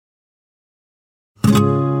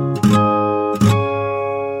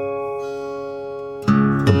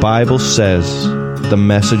Bible says the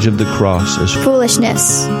message of the cross is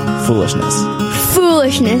foolishness. Foolishness.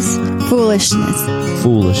 Foolishness. Foolishness.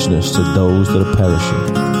 Foolishness to those that are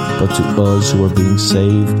perishing, but to us who are being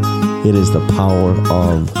saved, it is the power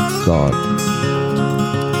of God.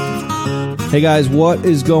 Hey guys, what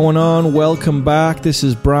is going on? Welcome back. This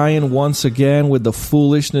is Brian once again with the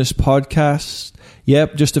Foolishness Podcast.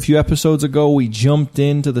 Yep, just a few episodes ago, we jumped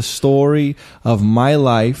into the story of my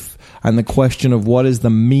life and the question of what is the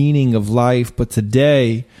meaning of life. But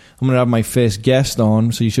today, I'm going to have my first guest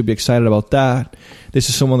on, so you should be excited about that. This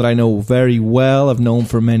is someone that I know very well. I've known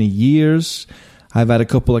for many years. I've had a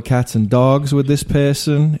couple of cats and dogs with this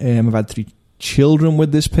person. I've had 3 children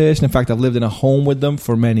with this person. In fact, I've lived in a home with them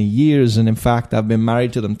for many years. And in fact, I've been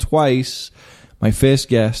married to them twice. My first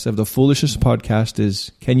guest of the Foolishness Podcast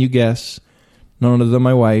is, can you guess, none other than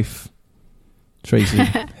my wife, Tracy.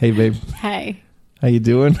 Hey, babe. Hi. How you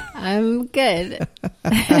doing? I'm good.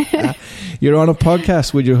 You're on a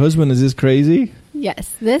podcast with your husband. Is this crazy?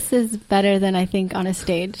 Yes. This is better than I think on a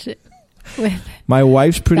stage with my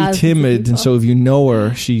wife's pretty timid, and so if you know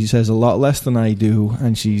her, she says a lot less than I do,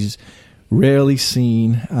 and she's rarely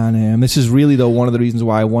seen. And this is really, though, one of the reasons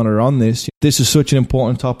why I want her on this. This is such an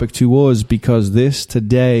important topic to us because this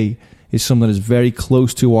today is something that is very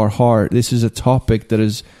close to our heart. This is a topic that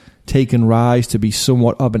has taken rise to be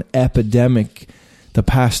somewhat of an epidemic the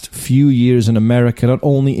past few years in America, not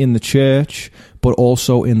only in the church, but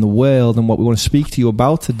also in the world. And what we want to speak to you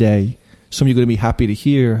about today, some of you are going to be happy to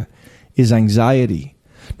hear, is anxiety.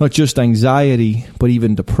 Not just anxiety, but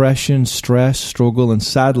even depression, stress, struggle, and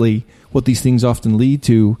sadly, what these things often lead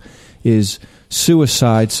to is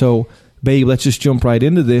suicide. So, babe, let's just jump right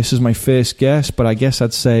into this as my first guest. But I guess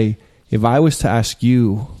I'd say, if I was to ask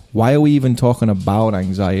you, why are we even talking about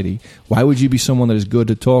anxiety? Why would you be someone that is good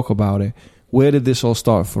to talk about it? Where did this all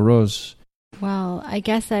start for us? Well, I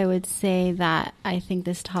guess I would say that I think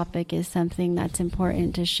this topic is something that's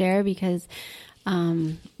important to share because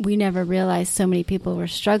we never realized so many people were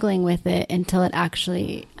struggling with it until it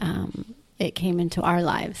actually it came into our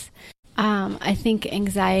lives. I think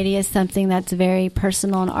anxiety is something that's very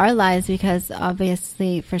personal in our lives because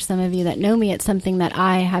obviously for some of you that know me, it's something that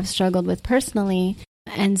I have struggled with personally.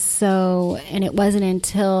 And it wasn't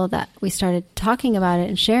until that we started talking about it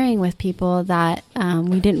and sharing with people that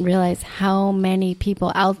we didn't realize how many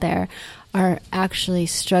people out there are actually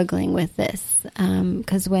struggling with this.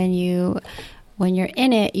 Because when you're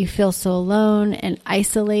in it, you feel so alone and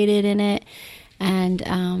isolated in it.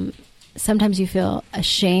 And sometimes you feel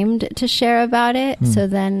ashamed to share about it. So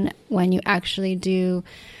then when you actually do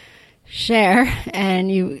share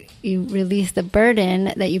and you release the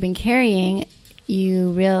burden that you've been carrying,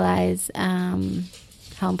 you realize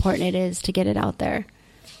how important it is to get it out there.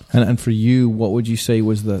 And for you, what would you say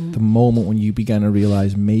was the moment when you began to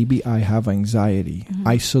realize, maybe I have anxiety.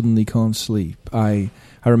 I suddenly can't sleep. I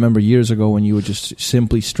remember years ago when you were just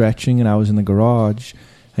simply stretching and I was in the garage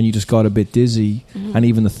and you just got a bit dizzy. And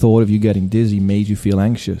even the thought of you getting dizzy made you feel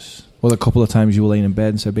anxious. Well, a couple of times you were laying in bed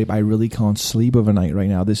and said, babe, I really can't sleep overnight right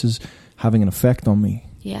now. This is having an effect on me.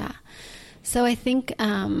 Yeah. So I think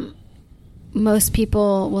most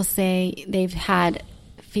people will say they've had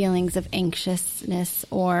feelings of anxiousness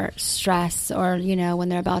or stress or, when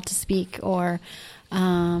they're about to speak or,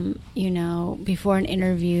 before an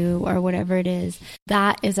interview or whatever it is.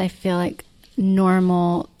 That is, I feel like,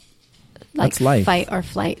 normal, like fight or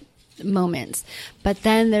flight moments. But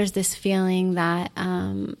then there's this feeling that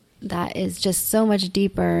that is just so much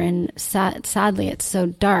deeper and sadly it's so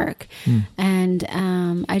dark. And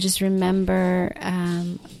I just remember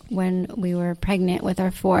when we were pregnant with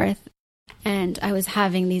our 4th and I was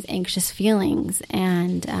having these anxious feelings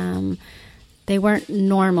and they weren't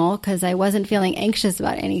normal because I wasn't feeling anxious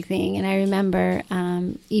about anything. And I remember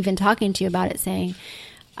even talking to you about it saying,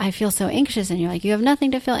 I feel so anxious. And you're like, you have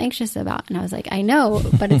nothing to feel anxious about. And I was like, I know,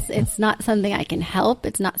 but it's not something I can help.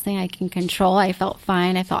 It's not something I can control. I felt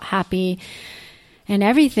fine. I felt happy and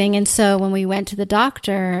everything. And so when we went to the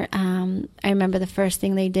doctor, I remember the first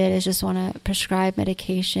thing they did is just want to prescribe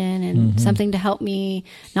medication and something to help me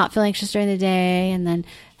not feel anxious during the day and then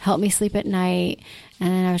help me sleep at night. And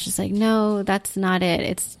then I was just like, no, that's not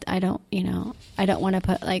it. I don't want to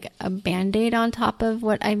put like a Band-Aid on top of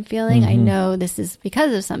what I'm feeling. I know this is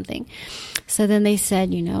because of something. So then they said,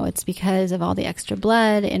 it's because of all the extra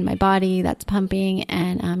blood in my body that's pumping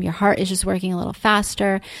and your heart is just working a little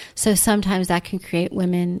faster. So sometimes that can create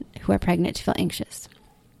women who are pregnant to feel anxious.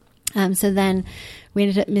 So then we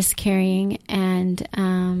ended up miscarrying and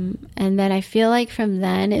then I feel like from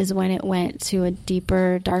then is when it went to a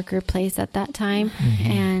deeper, darker place at that time.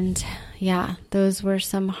 And those were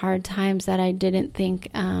some hard times that I didn't think,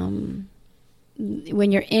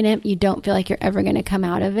 when you're in it, you don't feel like you're ever going to come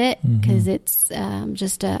out of it, because it's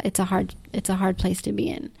it's a hard place to be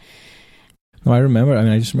in. No,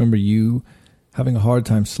 I just remember you having a hard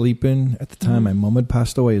time sleeping at the time. My mom had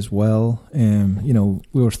passed away as well. We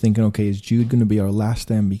were thinking, okay, is Jude going to be our last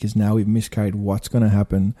then? Because now we've miscarried. What's going to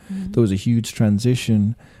happen? There was a huge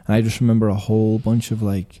transition. And I just remember a whole bunch of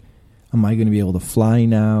like, am I going to be able to fly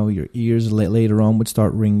now? Your ears later on would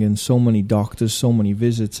start ringing. So many doctors, so many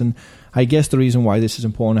visits. And I guess the reason why this is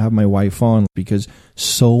important to have my wife on, because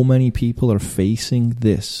so many people are facing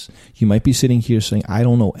this. You might be sitting here saying, I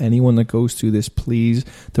don't know anyone that goes through this. Please,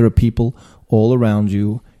 there are people all around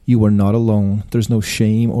you. You are not alone. There's no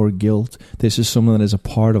shame or guilt. This is something that is a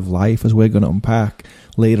part of life, as we're going to unpack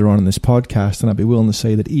later on in this podcast. And I'd be willing to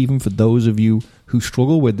say that even for those of you who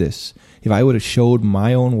struggle with this, if I would have showed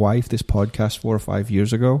my own wife this podcast 4 or 5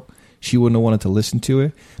 years ago, she wouldn't have wanted to listen to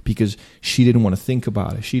it, because she didn't want to think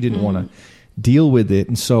about it. She didn't want to deal with it.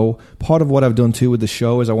 And so part of what I've done too with the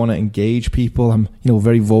show is I want to engage people. I'm,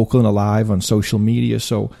 very vocal and alive on social media.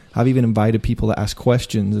 So I've even invited people to ask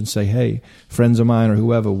questions and say, hey, friends of mine or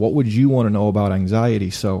whoever, what would you want to know about anxiety?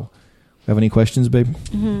 So have any questions, babe?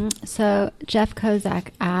 So Jeff Kozak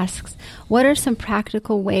asks, what are some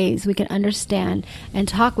practical ways we can understand and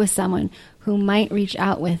talk with someone who might reach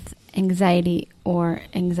out with anxiety or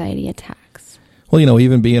anxiety attacks? Well,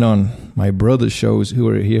 even being on my brother's shows who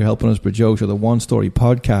are here helping us with jokes, or the One Story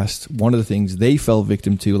podcast, one of the things they fell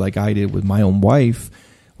victim to, like I did with my own wife,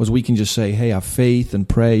 was we can just say, hey, have faith and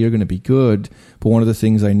pray, you're going to be good. But one of the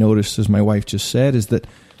things I noticed, as my wife just said, is that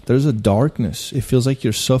there's a darkness. It feels like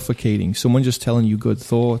you're suffocating. Someone just telling you good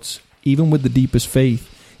thoughts, even with the deepest faith,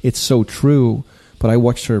 it's so true. But I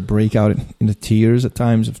watched her break out into tears at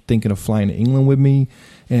times of thinking of flying to England with me.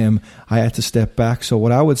 I had to step back. So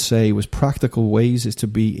what I would say was practical ways is to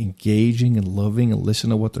be engaging and loving and listen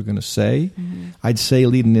to what they're going to say. I'd say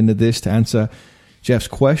leading into this, to answer Jeff's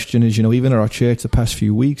question, is, even at our church the past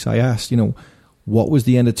few weeks, I asked, what was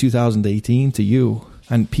the end of 2018 to you?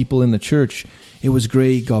 And people in the church, it was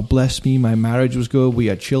great. God bless me. My marriage was good. We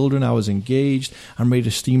had children. I was engaged. I'm ready to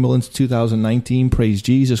steamroll into 2019. Praise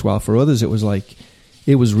Jesus. While for others, it was like,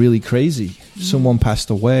 it was really crazy. Someone passed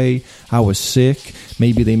away. I was sick.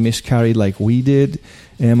 Maybe they miscarried like we did.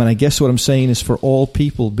 And I guess what I'm saying is, for all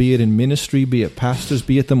people, be it in ministry, be it pastors,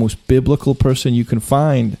 be it the most biblical person you can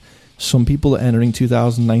find, some people are entering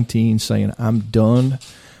 2019 saying, I'm done.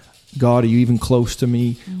 God, are you even close to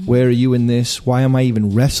me? Where are you in this? Why am I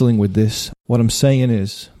even wrestling with this? What I'm saying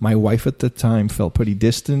is, my wife at the time felt pretty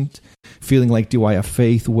distant, feeling like, do I have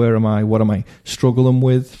faith? Where am I? What am I struggling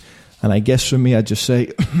with? And I guess for me, I'd just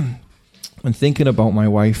say, when thinking about my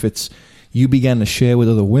wife, it's, you began to share with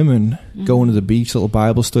other women, going to the beach, little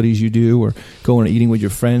Bible studies you do, or going and eating with your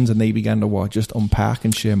friends, and they began to just unpack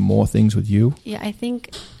and share more things with you. Yeah, I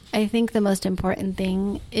think the most important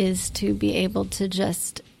thing is to be able to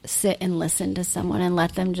just sit and listen to someone and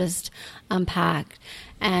let them just unpack,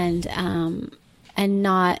 and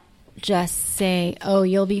not just say, oh,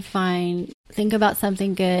 you'll be fine. Think about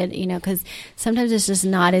something good, because sometimes it's just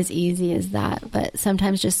not as easy as that. But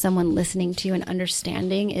sometimes just someone listening to you and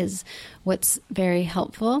understanding is what's very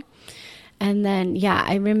helpful. And then,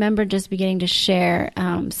 I remember just beginning to share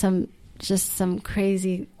some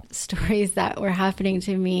crazy stories that were happening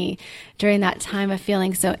to me during that time of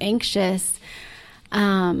feeling so anxious.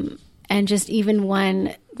 And just even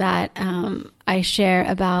one that I share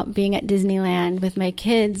about being at Disneyland with my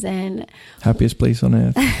kids, and happiest place on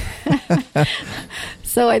earth.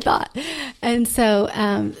 So I thought. And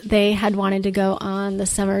so they had wanted to go on the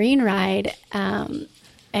submarine ride. And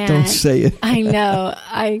don't say it. I know.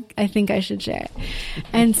 I think I should share it.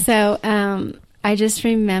 And so I just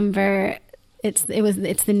remember it's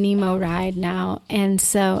the Nemo ride now, and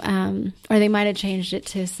so or they might have changed it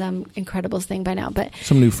to some Incredibles thing by now, but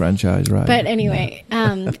some new franchise ride. But anyway,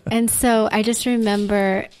 and so I just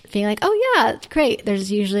remember being like, oh yeah, great.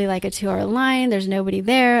 There's usually like a 2-hour line. There's nobody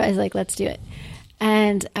there. I was like, let's do it,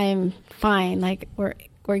 and I'm fine. Like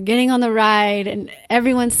we're getting on the ride, and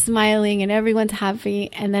everyone's smiling and everyone's happy.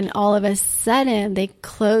 And then all of a sudden, they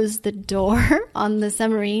close the door on the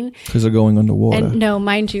submarine because they're going underwater. And no,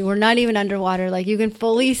 mind you, we're not even underwater. Like you can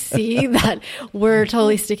fully see that we're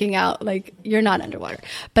totally sticking out. Like you're not underwater,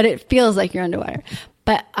 but it feels like you're underwater.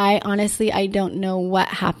 But I don't know what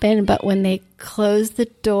happened. But when they closed the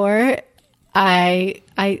door, I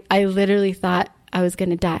literally thought I was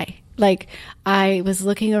going to die. Like I was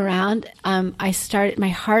looking around, my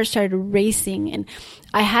heart started racing, and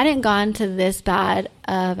I hadn't gone to this bad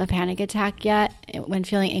of a panic attack yet when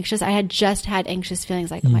feeling anxious. I had just had anxious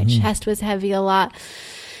feelings, like my chest was heavy a lot,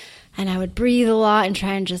 and I would breathe a lot and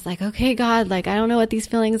try and just like, okay, God, like, I don't know what these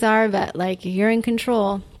feelings are, but like, you're in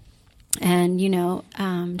control. And,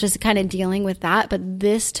 just kind of dealing with that. But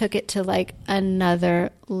this took it to like another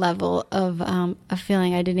level of a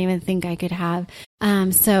feeling I didn't even think I could have.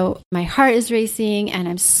 So my heart is racing and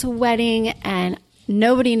I'm sweating and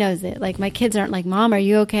nobody knows it. Like my kids aren't like, Mom, are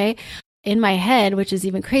you okay? In my head, which is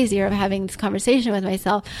even crazier of having this conversation with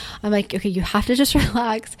myself, I'm like, okay, you have to just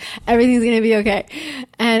relax. Everything's going to be okay.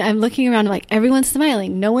 And I'm looking around, I'm like, everyone's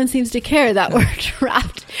smiling. No one seems to care that we're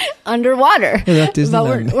trapped underwater. Yeah, that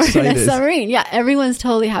Disneyland. We're in a submarine. Yeah, everyone's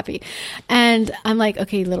totally happy. And I'm like,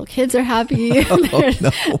 okay, little kids are happy.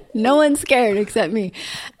 No one's scared except me.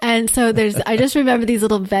 And so I just remember these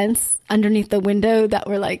little vents underneath the window that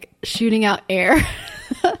were like shooting out air.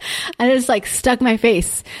 And it just like stuck my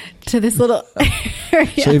face to this little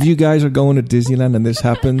area. So if you guys are going to Disneyland and this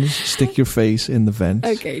happens, stick your face in the vents.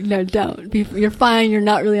 Okay, no, don't. You're fine. You're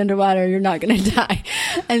not really underwater. You're not going to die.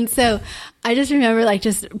 And so I just remember like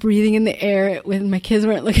just breathing in the air when my kids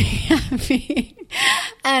weren't looking at me.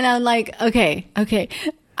 And I'm like, okay,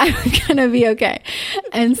 I'm going to be okay.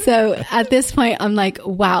 And so at this point, I'm like,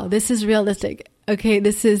 wow, this is realistic. Okay,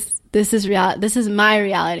 this is real. This is my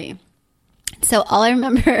reality. So all I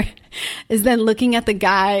remember is then looking at the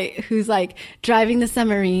guy who's like driving the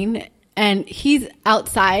submarine, and he's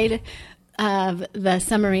outside of the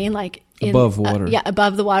submarine, like above water.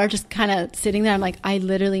 Above the water, just kind of sitting there. I'm like, I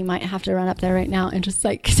literally might have to run up there right now and just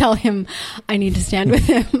like tell him I need to stand with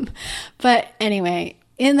him. But anyway,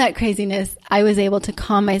 in that craziness, I was able to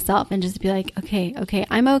calm myself and just be like, okay,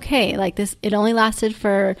 I'm okay. Like this, it only lasted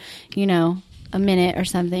for, a minute or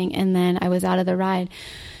something. And then I was out of the ride.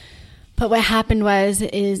 But what happened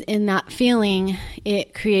is in that feeling,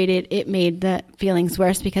 it made the feelings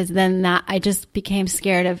worse, because then I just became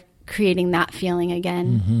scared of creating that feeling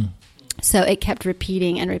again. Mm-hmm. So it kept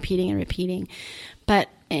repeating and repeating and repeating. But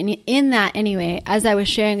in that, anyway, as I was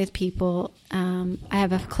sharing with people, I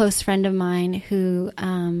have a close friend of mine who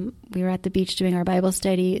we were at the beach doing our Bible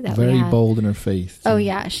study. Very bold in her faith. Oh,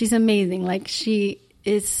 yeah. She's amazing. Like, she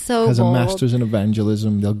is so has bold. A master's in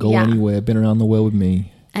evangelism. They'll go anywhere. Been around the world with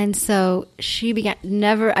me. And so she I've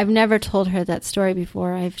never told her that story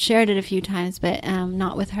before. I've shared it a few times, but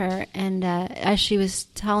not with her. And as she was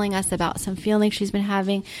telling us about some feelings she's been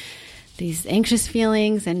having, these anxious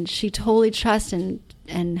feelings, and she totally trusts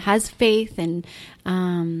and has faith. And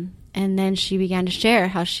then she began to share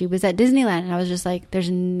how she was at Disneyland. And I was just like, there's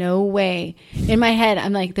no way. In my head,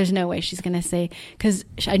 I'm like, there's no way she's going to say, because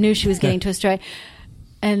I knew she was getting to a story.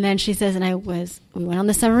 And then she says, we went on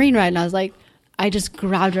the submarine ride, and I was like, I just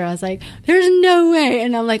grabbed her. I was like, there's no way.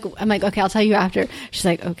 And I'm like, okay, I'll tell you after. She's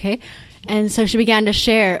like, okay. And so she began to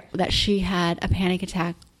share that she had a panic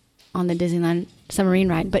attack on the Disneyland submarine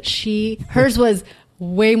ride, but hers was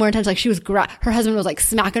way more intense. Like she was, her husband was like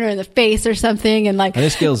smacking her in the face or something. And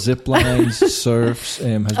this girl zip lines, surfs, has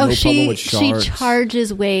no problem with sharks. She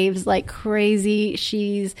charges waves like crazy.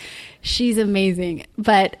 She's amazing.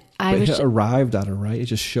 But it arrived at her, right? It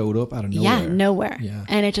just showed up out of nowhere. Yeah, nowhere. Yeah.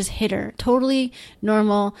 And it just hit her. Totally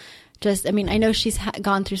normal. I know she's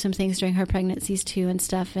gone through some things during her pregnancies too and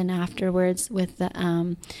stuff, and afterwards with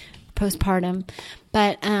the postpartum.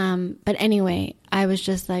 But anyway, I was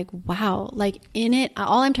just like, wow. Like in it,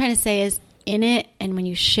 all I'm trying to say is in it, and when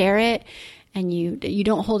you share it and you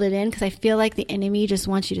don't hold it in, because I feel like the enemy just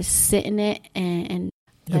wants you to sit in it and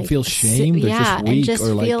feel shamed or just weak, and just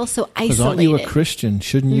or feel so isolated. Because aren't you a Christian?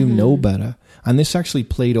 Shouldn't you know better? And this actually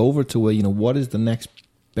played over to where, what is the next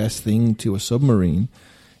best thing to a submarine?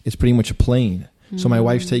 It's pretty much a plane. So my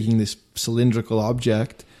wife's taking this cylindrical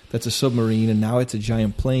object that's a submarine, and now it's a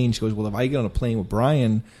giant plane. She goes, well, if I get on a plane with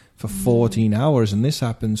Brian for 14 hours and this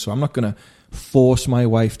happens, so I'm not going to force my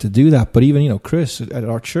wife to do that. But even, Chris at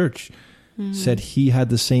our church said he had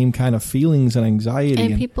the same kind of feelings and anxiety.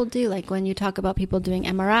 And people do, like when you talk about people doing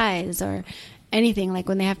MRIs or anything, like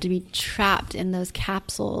when they have to be trapped in those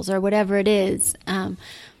capsules or whatever it is.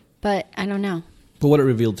 But I don't know. But what it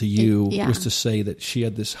revealed to you was to say that she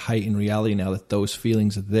had this heightened reality now that those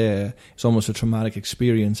feelings are there. It's almost a traumatic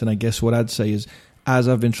experience. And I guess what I'd say is, as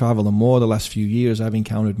I've been traveling more the last few years, I've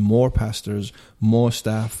encountered more pastors, more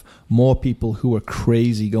staff, more people who are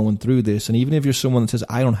crazy going through this. And even if you're someone that says,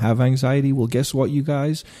 I don't have anxiety, well, guess what, you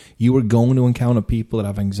guys? You are going to encounter people that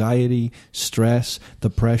have anxiety, stress,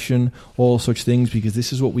 depression, all such things, because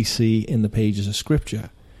this is what we see in the pages of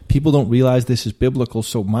Scripture. People don't realize this is biblical.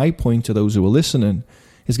 So my point to those who are listening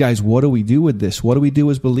is, guys, what do we do with this? What do we do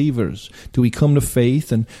as believers? Do we come to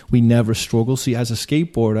faith and we never struggle? See, as a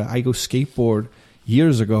skateboarder, I go skateboard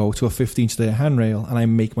years ago to a 15-stair handrail and I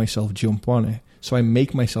make myself jump on it. So I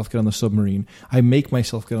make myself get on the submarine. I make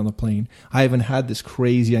myself get on the plane. I haven't had this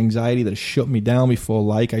crazy anxiety that has shut me down before,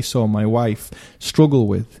 like I saw my wife struggle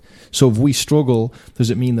with. So if we struggle, does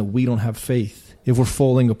it mean that we don't have faith? If we're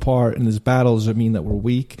falling apart in this battle, does it mean that we're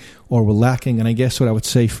weak or we're lacking? And I guess what I would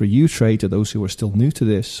say for you, Trey, to those who are still new to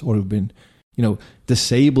this or have been,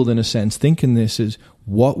 disabled in a sense, thinking this is,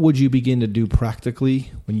 what would you begin to do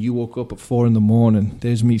practically when you woke up at 4 a.m?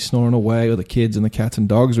 There's me snoring away, or the kids and the cats and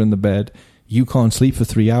dogs are in the bed. You can't sleep for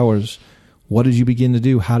 3 hours. What did you begin to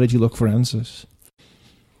do? How did you look for answers?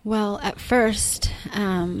 Well, at first,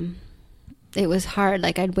 it was hard.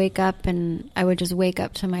 Like, I'd wake up and I would just wake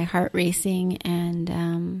up to my heart racing and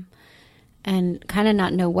kind of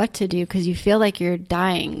not know what to do, because you feel like you're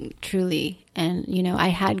dying truly. And, I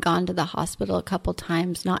had gone to the hospital a couple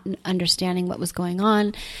times, not understanding what was going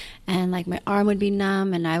on. And like my arm would be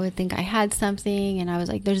numb and I would think I had something. And I was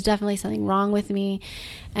like, there's definitely something wrong with me.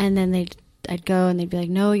 And then I'd go and they'd be like,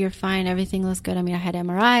 no, you're fine. Everything looks good. I mean, I had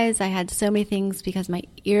MRIs. I had so many things because my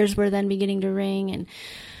ears were then beginning to ring. And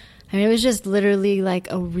I mean, it was just literally like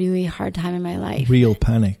a really hard time in my life. Real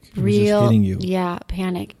panic. It was just hitting you. Yeah,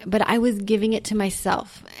 panic. But I was giving it to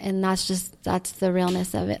myself. And that's the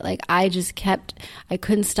realness of it. Like, I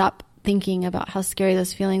couldn't stop thinking about how scary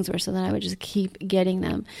those feelings were. So then I would just keep getting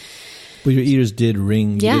them. But your ears did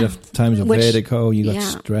ring. You did have times of vertigo. You got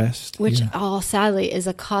stressed. Which all sadly is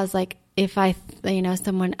a cause. Like, if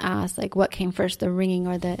someone asks, like, what came first, the ringing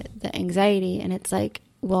or the anxiety? And it's like,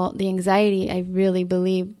 well, the anxiety, I really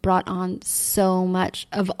believe, brought on so much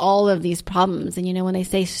of all of these problems. And, when they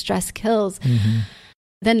say stress kills,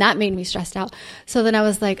 then that made me stressed out. So then I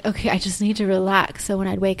was like, okay, I just need to relax. So when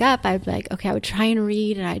I'd wake up, I'd be like, okay, I would try and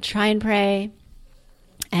read and I'd try and pray.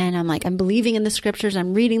 And I'm like, I'm believing in the scriptures.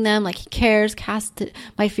 I'm reading them. Like, he cares. Cast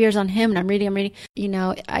my fears on him. And I'm reading.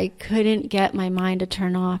 I couldn't get my mind to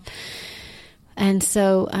turn off. And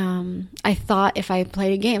so I thought if I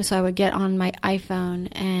played a game, so I would get on my iPhone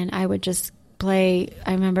and I would just play.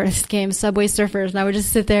 I remember this game, Subway Surfers, and I would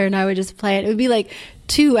just sit there and I would just play it. It would be like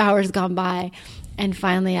 2 hours gone by. And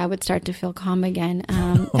finally, I would start to feel calm again.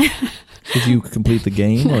 Did you complete the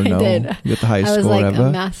game or no? I did. You got the highest score ever? I was like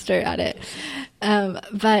a master at it.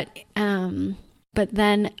 But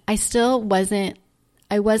then I still wasn't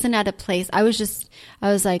at a place. I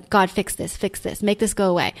was like, God, fix this, make this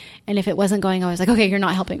go away. And if it wasn't going, I was like, okay, you're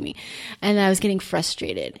not helping me. And I was getting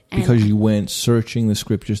frustrated. Because you went searching the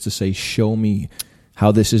scriptures to say, show me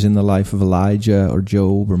how this is in the life of Elijah or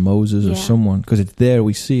Job or Moses or someone. Because it's there,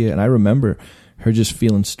 we see it. And I remember her just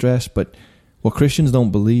feeling stressed. But what Christians don't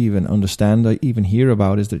believe and understand, I even hear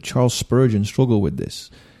about, is that Charles Spurgeon struggled with this.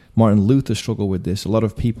 Martin Luther struggled with this. A lot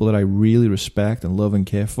of people that I really respect and love and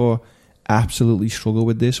care for absolutely struggle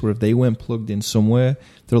with this, where if they went plugged in somewhere,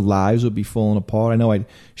 their lives would be falling apart. I know I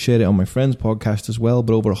shared it on my friend's podcast as well,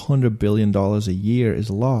 but over $100 billion a year is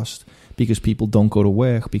lost because people don't go to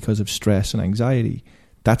work because of stress and anxiety.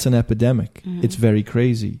 That's an epidemic. Mm-hmm. It's very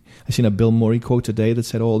crazy. I seen a Bill Murray quote today that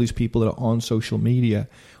said all these people that are on social media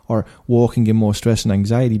are walking in more stress and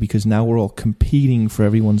anxiety because now we're all competing for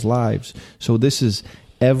everyone's lives. So this is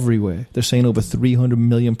everywhere. They're saying over 300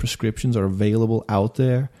 million prescriptions are available out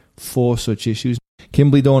there for such issues.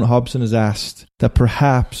 Kimberly Dawn Hobson has asked that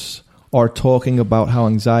perhaps our talking about how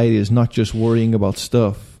anxiety is not just worrying about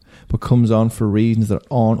stuff, but comes on for reasons that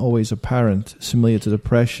aren't always apparent, similar to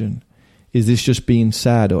depression. Is this just being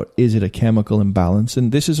sad, or is it a chemical imbalance?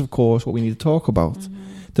 And this is, of course, what we need to talk about. Mm-hmm.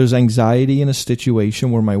 There's anxiety in a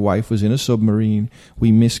situation where my wife was in a submarine.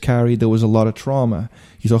 We miscarried. There was a lot of trauma.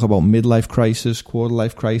 You talk about midlife crisis, quarter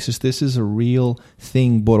life crisis. This is a real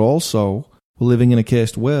thing, but also we're living in a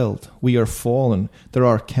cursed world. We are fallen. There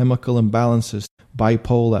are chemical imbalances,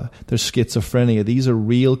 bipolar, there's schizophrenia. These are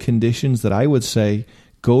real conditions that I would say,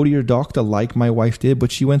 go to your doctor like my wife did,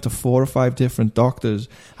 but she went to 4 or 5 different doctors,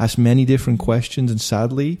 asked many different questions, and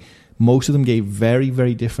sadly, most of them gave very,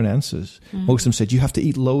 very different answers. Mm-hmm. Most of them said, you have to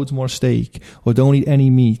eat loads more steak, or don't eat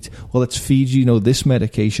any meat, or let's feed you, this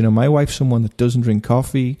medication. And my wife's someone that doesn't drink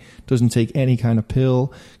coffee, doesn't take any kind of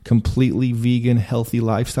pill, completely vegan, healthy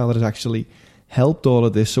lifestyle that has actually helped all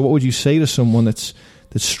of this. So what would you say to someone that's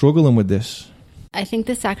struggling with this? I think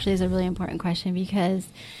this actually is a really important question, because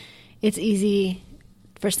it's easy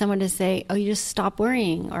for someone to say, oh, you just stop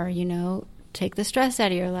worrying, or, take the stress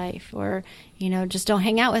out of your life, or, just don't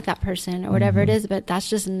hang out with that person, or whatever it is. But that's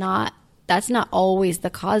that's not always the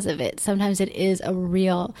cause of it. Sometimes it is a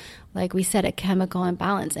real, like we said, a chemical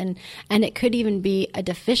imbalance, and it could even be a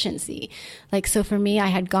deficiency. Like, so for me, I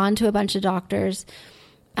had gone to a bunch of doctors,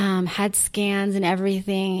 had scans and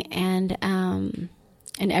everything, and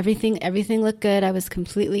everything looked good. I was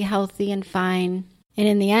completely healthy and fine. And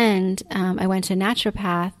in the end, I went to a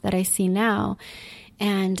naturopath that I see now,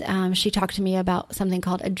 and she talked to me about something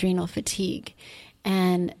called adrenal fatigue.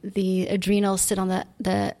 And the adrenals sit on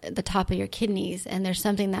the top of your kidneys, and there's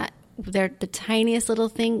something that they're the tiniest little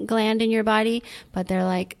gland in your body, but they're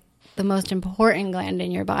like the most important gland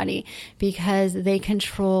in your body, because they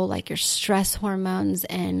control like your stress hormones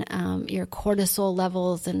and your cortisol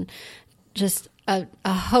levels, and just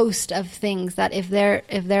a host of things that if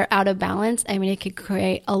they're out of balance, I mean, it could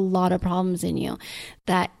create a lot of problems in you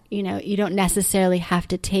that, you know, you don't necessarily have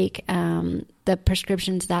to take the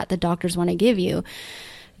prescriptions that the doctors want to give you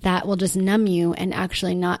that will just numb you and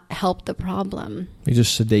actually not help the problem. They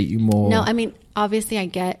just sedate you more. No, I mean, obviously I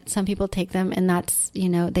get some people take them and that's, you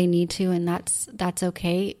know, they need to, and that's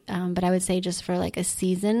okay. But I would say just for like a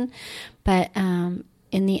season. But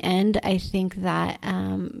in the end, I think that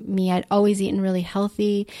I'd always eaten really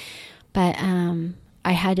healthy, but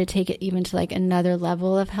I had to take it even to like another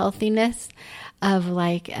level of healthiness of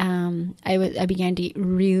like, I began to eat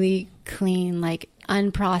really clean, like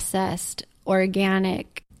unprocessed,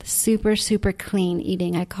 organic, super, super clean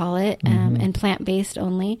eating, I call it, and plant-based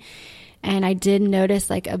only. And I did notice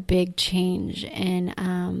like a big change in,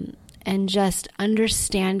 and just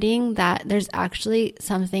understanding that there's actually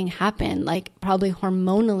something happened, like probably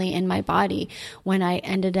hormonally in my body when I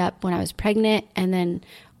was pregnant, and then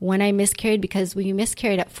when I miscarried, because we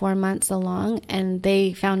miscarried at 4 months along, and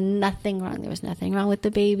they found nothing wrong. There was nothing wrong with the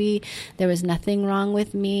baby. There was nothing wrong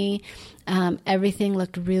with me. Everything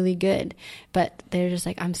looked really good, but they're just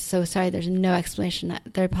like, I'm so sorry. There's no explanation.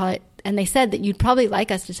 And they said that you'd probably like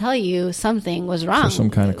us to tell you something was wrong. For some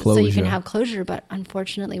kind of closure. So you can have closure, but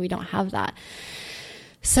unfortunately we don't have that.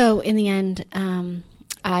 So in the end,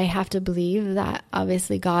 I have to believe that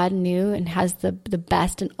obviously God knew and has the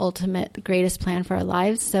best and ultimate, the greatest plan for our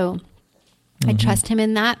lives. So I trust him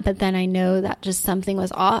in that, but then I know that just something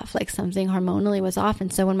was off, like something hormonally was off.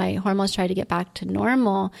 And so when my hormones tried to get back to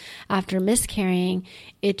normal after miscarrying,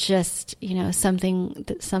 it just, you know,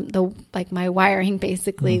 like my wiring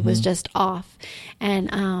basically was just off.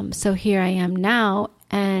 And so here I am now,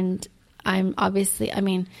 and I'm obviously, I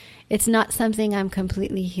mean, it's not something I'm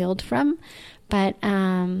completely healed from, but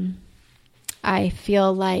I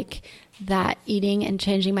feel like that eating and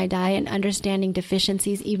changing my diet and understanding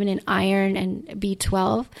deficiencies, even in iron and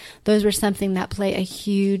B12, those were something that play a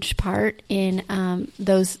huge part in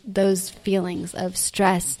those feelings of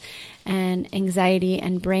stress and anxiety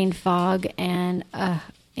and brain fog and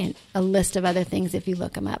a list of other things, if you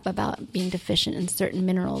look them up, about being deficient in certain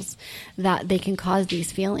minerals, that they can cause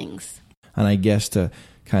these feelings. And I guess to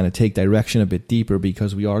kind of take direction a bit deeper,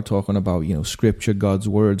 because we are talking about, you know, scripture, God's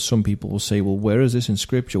word. Some people will say, well, where is this in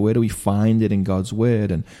scripture? Where do we find it in God's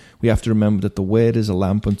word? And we have to remember that the word is a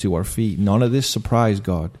lamp unto our feet. None of this surprised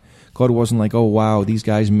God. God wasn't like, oh, wow, these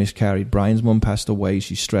guys miscarried. Brian's mom passed away.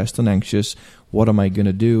 She's stressed and anxious. What am I going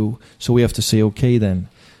to do? So we have to say, okay, then,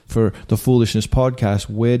 for the Foolishness podcast,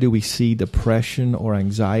 where do we see depression or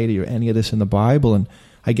anxiety or any of this in the Bible? And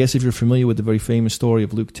I guess if you're familiar with the very famous story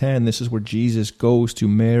of Luke 10, this is where Jesus goes to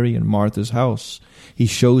Mary and Martha's house. He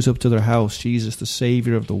shows up to their house, Jesus, the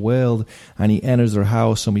Savior of the world, and he enters their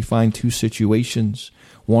house, and we find two situations.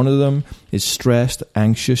 One of them is stressed,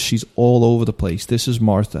 anxious. She's all over the place. This is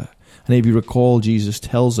Martha. And if you recall, Jesus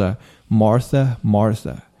tells her, Martha,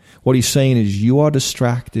 Martha. What he's saying is, you are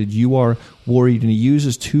distracted, you are worried, and he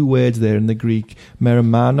uses two words there in the Greek,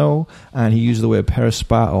 merimano, and he uses the word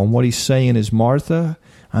perispato. And what he's saying is, Martha,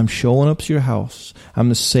 I'm showing up to your house. I'm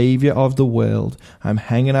the Savior of the world. I'm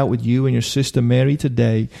hanging out with you and your sister Mary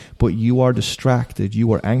today, but you are distracted.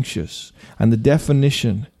 You are anxious. And the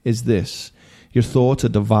definition is this. Your thoughts are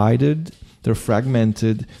divided. They're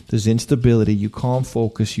fragmented. There's instability. You can't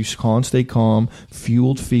focus. You can't stay calm.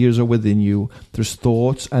 Fueled fears are within you. There's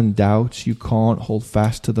thoughts and doubts. You can't hold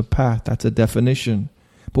fast to the path. That's a definition.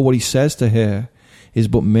 But what he says to her is,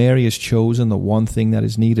 but Mary has chosen the one thing that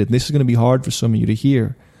is needed. And this is going to be hard for some of you to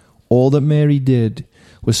hear. All that Mary did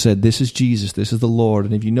was said, this is Jesus, this is the Lord.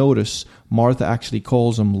 And if you notice, Martha actually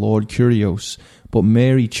calls him Lord Kyrios. but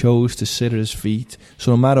Mary chose to sit at his feet.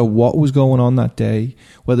 So no matter what was going on that day,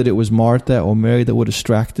 whether it was Martha or Mary that were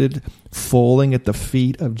distracted, falling at the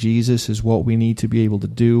feet of Jesus is what we need to be able to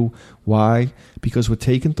do. Why? Because we're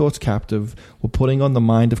taking thoughts captive, we're putting on the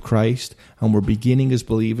mind of Christ, and we're beginning as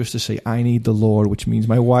believers to say, I need the Lord, which means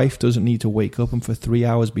my wife doesn't need to wake up and for 3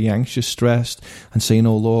 hours be anxious, stressed, and saying,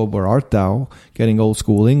 oh Lord, where art thou? Getting old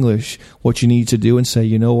school English. What you need to do and say,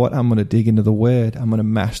 you know what? I'm going to dig into the Word. I'm going to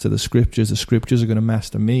master the Scriptures. The Scriptures are going to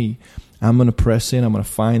master me. I'm going to press in. I'm going to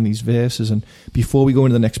find these verses. And before we go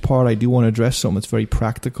into the next part, I do want to address something that's very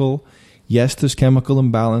practical. Yes, there's chemical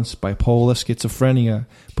imbalance, bipolar, schizophrenia,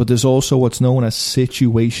 but there's also what's known as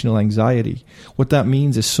situational anxiety. What that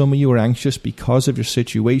means is some of you are anxious because of your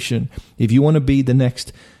situation. If you want to be the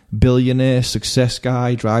next billionaire, success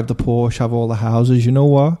guy, drive the Porsche, have all the houses, you know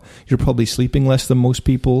what? You're probably sleeping less than most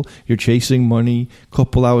people. You're chasing money,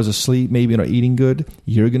 couple hours of sleep, maybe you're not eating good.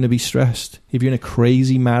 You're going to be stressed. If you're in a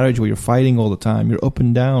crazy marriage where you're fighting all the time, you're up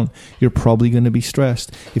and down, you're probably going to be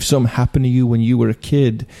stressed. If something happened to you when you were a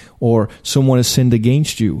kid or someone has sinned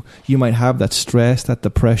against you, you might have that stress, that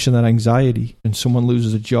depression, that anxiety. And someone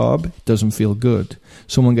loses a job, it doesn't feel good.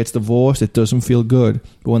 Someone gets divorced, it doesn't feel good.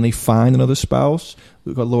 But when they find another spouse,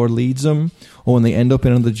 the Lord leads them, or when they end up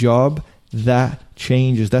in another job, that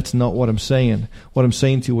changes. That's not what I'm saying. What I'm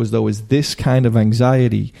saying to you is this kind of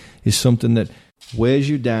anxiety is something that wears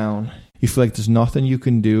you down. You feel like there's nothing you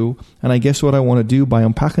can do. And I guess what I want to do by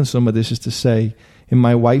unpacking some of this is to say, in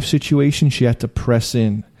my wife's situation, she had to press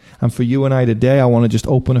in. And for you and I today, I want to just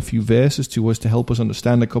open a few verses to us to help us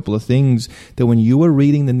understand a couple of things, that when you are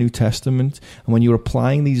reading the New Testament and when you're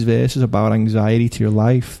applying these verses about anxiety to your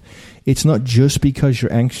life, it's not just because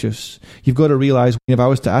you're anxious. You've got to realize, if I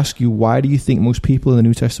was to ask you, why do you think most people in the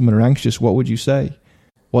New Testament are anxious? What would you say?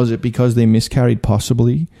 Was it because they miscarried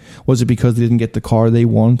possibly? Was it because they didn't get the car they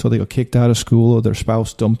want, or they got kicked out of school, or their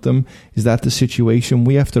spouse dumped them? Is that the situation?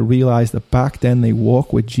 We have to realize that back then they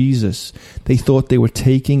walked with Jesus. They thought they were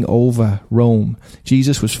taking over Rome.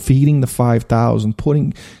 Jesus was feeding the 5,000,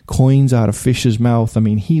 putting coins out of fish's mouth. I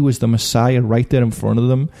mean, he was the Messiah right there in front of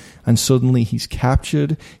them. And suddenly he's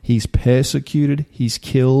captured, he's persecuted, he's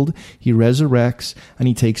killed, he resurrects, and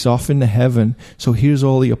he takes off into heaven. So here's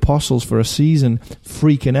all the apostles for a season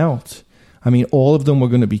freaking out. I mean, all of them were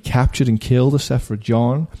going to be captured and killed except for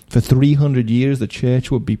John. For 300 years, the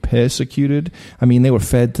church would be persecuted. I mean, they were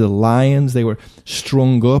fed to the lions. They were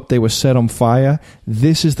strung up. They were set on fire.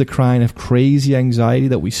 This is the kind of crazy anxiety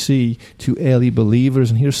that we see to early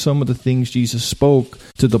believers. And here's some of the things Jesus spoke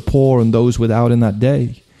to the poor and those without in that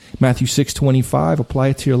day. Matthew 6:25, apply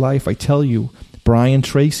it to your life. I tell you, Brian,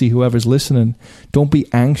 Tracy, whoever's listening, don't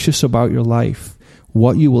be anxious about your life,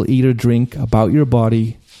 what you will eat or drink, about your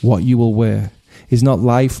body, what you will wear. Is not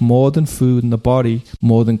life more than food, and the body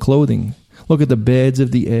more than clothing? Look at the birds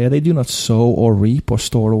of the air. They do not sow or reap or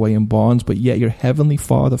store away in barns, but yet your heavenly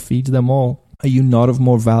Father feeds them all. Are you not of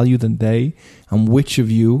more value than they? And which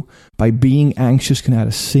of you, by being anxious, can add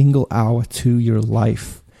a single hour to your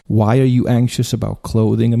life? Why are you anxious about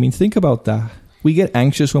clothing? I mean, think about that. We get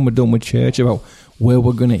anxious when we're done with church about where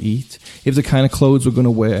we're going to eat, if the kind of clothes we're going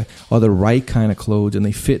to wear are the right kind of clothes and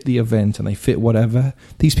they fit the event and they fit whatever.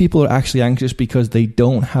 These people are actually anxious because they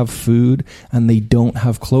don't have food and they don't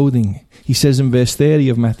have clothing. He says in verse 30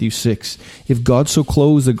 of Matthew 6, if God so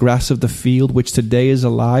clothes the grass of the field, which today is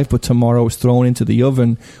alive but tomorrow is thrown into the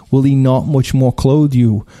oven, will he not much more clothe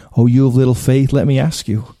you? O you of little faith, let me ask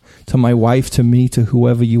you. To my wife, to me, to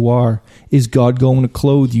whoever you are, is God going to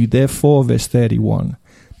clothe you? Therefore, verse 31,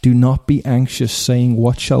 do not be anxious, saying,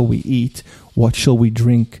 what shall we eat? What shall we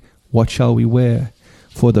drink? What shall we wear?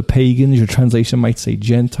 For the pagans, your translation might say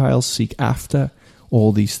Gentiles, seek after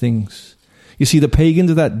all these things. You see, the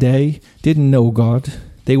pagans of that day didn't know God.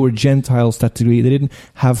 They were Gentiles to that degree. They didn't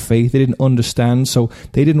have faith. They didn't understand. So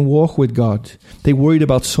they didn't walk with God. They worried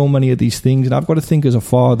about so many of these things. And I've got to think, as a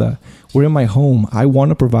father, we're in my home. I want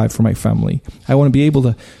to provide for my family. I want to be able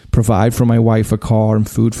to provide for my wife a car and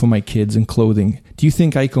food for my kids and clothing. Do you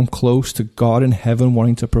think I come close to God in heaven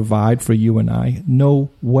wanting to provide for you and I?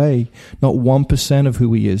 No way. Not 1% of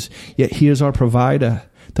who he is. Yet here's our provider.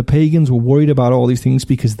 The pagans were worried about all these things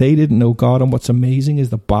because they didn't know God. And what's amazing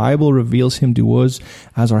is the Bible reveals him to us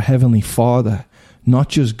as our heavenly Father, not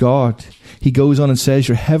just God. He goes on and says,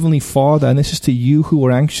 your heavenly Father, and this is to you who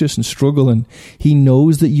are anxious and struggling. He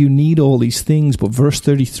knows that you need all these things. But verse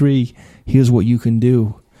 33, here's what you can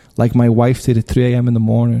do. Like my wife did at 3 a.m. in the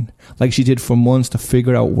morning, like she did for months to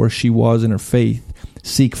figure out where she was in her faith.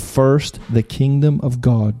 Seek first the kingdom of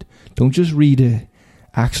God. Don't just read it,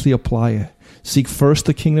 actually apply it. Seek first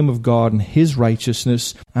the kingdom of God and his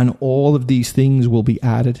righteousness, and all of these things will be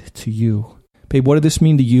added to you. babe, what did this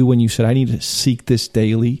mean to you when you said, I need to seek this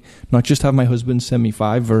daily, not just have my husband send me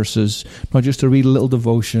 5 verses, not just to read a little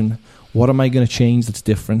devotion. What am I going to change that's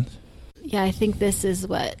different? Yeah, I think this is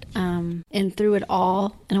what, and through it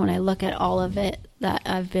all, and when I look at all of it that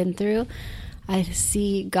I've been through, I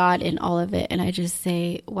see God in all of it. And I just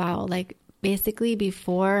say, wow, like basically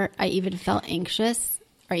before I even felt anxious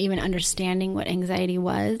or even understanding what anxiety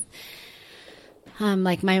was,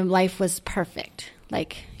 like my life was perfect.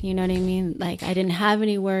 Like, you know what I mean? Like I didn't have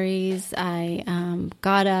any worries. I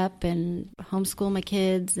got up and homeschooled my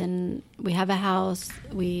kids, and we have a house.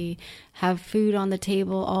 We have food on the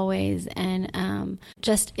table always. And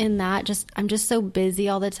just in that, I'm just so busy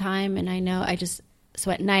all the time. And I know so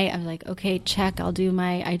at night I'm like, okay, check. I do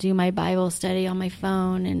my Bible study on my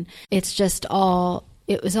phone, and it's just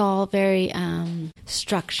it was all very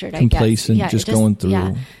structured, complacent, I guess. just going through.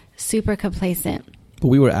 Yeah, super complacent. But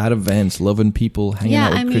we were at events, loving people, hanging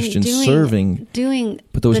out with Christians, doing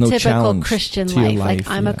but there was the no typical challenge Christian to your life. life.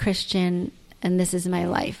 Like I'm a Christian, and this is my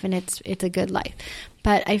life, and it's a good life.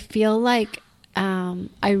 But I feel like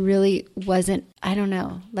I really wasn't. I don't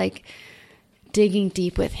know, like digging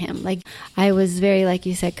deep with him. Like I was very, like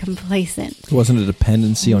you said, complacent. It wasn't a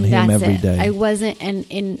dependency on him every day. I wasn't,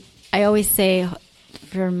 and I always say,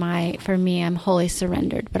 for me, I'm wholly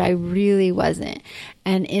surrendered, but I really wasn't.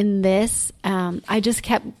 And in this, I just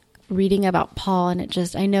kept reading about Paul,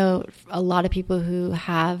 and I know a lot of people who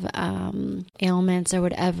have ailments or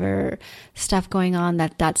whatever stuff going on,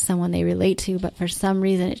 that's someone they relate to, but for some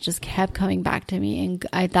reason it just kept coming back to me,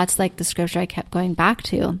 and that's like the scripture I kept going back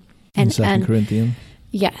to. And 2 Corinthians?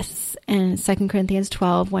 Yes. And 2 Corinthians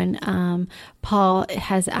 12, when Paul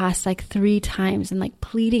has asked like 3 times and like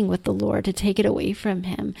pleading with the Lord to take it away from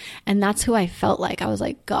him. And that's who I felt like. I was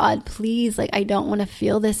like, God, please, like, I don't want to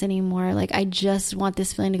feel this anymore. Like, I just want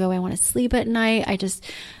this feeling to go away. I want to sleep at night.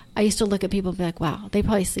 I used to look at people and be like, wow, they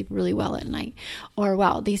probably sleep really well at night. Or,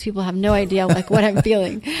 wow, these people have no idea like what I'm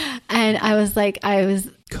feeling. And I was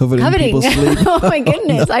coveting people's sleep. Oh my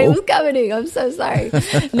goodness. No. I was coveting. I'm so sorry.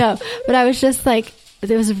 No, but I was just like, it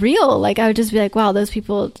was real. Like I would just be like, wow, those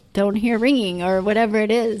people don't hear ringing or whatever it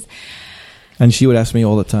is. And she would ask me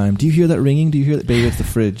all the time, do you hear that ringing? Do you hear that? Babe, it's the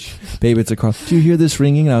fridge. Babe, it's across. Do you hear this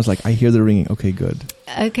ringing? And I was like, I hear the ringing. Okay, good.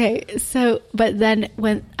 Okay. So, but then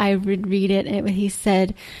when I would read it, he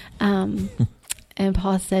said, and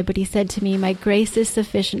Paul said, but he said to me, my grace is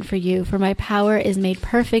sufficient for you, for my power is made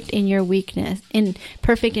perfect in your weakness,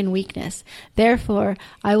 perfect in weakness. Therefore,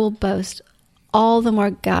 I will boast all the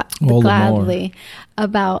more gladly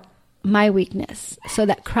about my weakness, so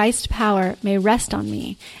that Christ's power may rest on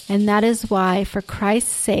me. And that is why, for Christ's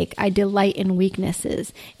sake, I delight in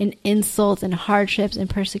weaknesses, in insults and hardships and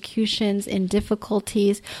persecutions, in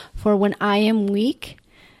difficulties. For when I am weak,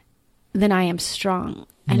 then I am strong.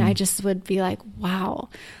 And I just would be like, wow,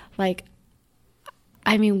 like,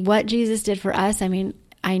 I mean, what Jesus did for us, I mean,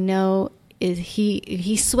 I know is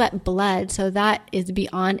he sweat blood. So that is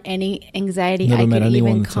beyond any anxiety I could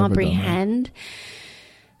even comprehend.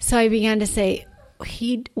 So I began to say,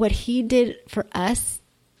 what he did for us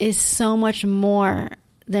is so much more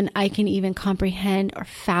than I can even comprehend or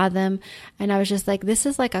fathom. And I was just like,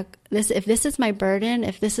 if this is my burden,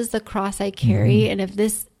 if this is the cross I carry, and if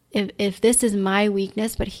this is my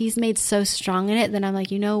weakness, but he's made so strong in it, then I'm like,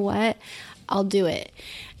 you know what? I'll do it.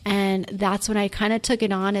 And that's when I kind of took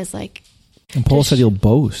it on as like, and Paul said he'll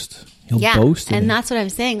boast. He'll boast in and it. that's what I'm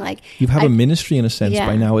saying. Like you have a ministry in a sense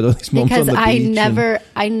by now with all these moments on the beach. Because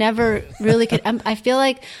I never really could. I feel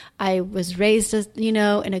like I was raised as, in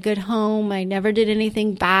a good home. I never did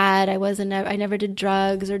anything bad. I never did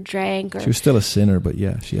drugs or drank. She was still a sinner, but she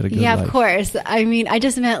had a good life. Yeah, of course. I mean, I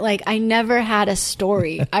just meant like I never had a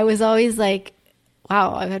story. I was always like,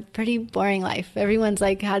 wow, I've had a pretty boring life. Everyone's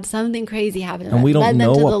like had something crazy happen. And we don't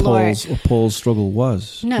know what Paul's struggle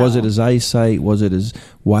was. No. Was it his eyesight? Was it his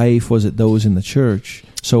wife? Was it those in the church?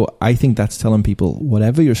 So I think that's telling people,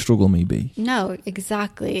 whatever your struggle may be. No,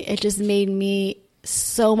 exactly. It just made me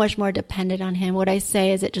so much more dependent on him. What I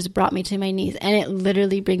say is it just brought me to my knees, and it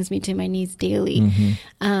literally brings me to my knees daily.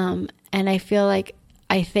 And I feel like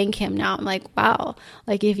I thank him now. I'm like, wow,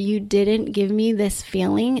 like if you didn't give me this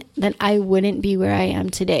feeling, then I wouldn't be where I am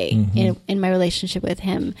today in my relationship with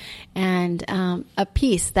him. And a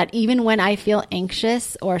peace that even when I feel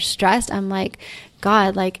anxious or stressed, I'm like,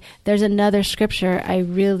 God, like there's another scripture I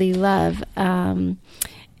really love. And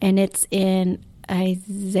it's in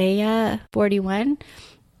Isaiah 41.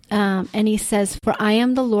 And he says, "For I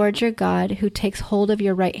am the Lord your God who takes hold of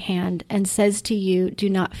your right hand and says to you, do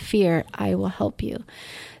not fear, I will help you."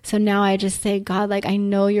 So now I just say, God, like, I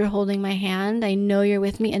know you're holding my hand. I know you're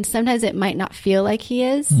with me. And sometimes it might not feel like he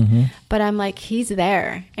is, but I'm like, he's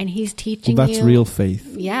there and he's teaching you. That's real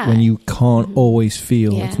faith. Yeah. When you can't always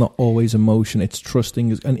feel, it's not always emotion, it's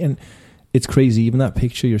trusting. And it's crazy. Even that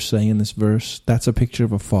picture you're saying in this verse, that's a picture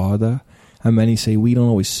of a father. And many say we don't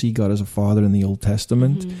always see God as a father in the Old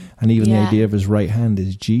Testament. And even the idea of his right hand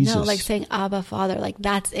is Jesus. No, like saying Abba, Father, like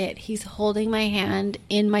that's it. He's holding my hand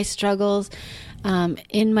in my struggles,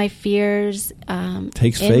 in my fears,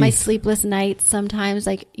 Takes in faith. my sleepless nights. Sometimes,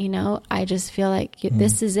 like, you know, I just feel like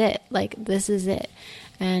this is it. Like, this is it.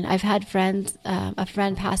 And I've had friends, a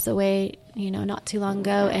friend pass away, you know, not too long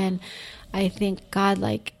ago. And I think, God,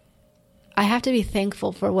 like, I have to be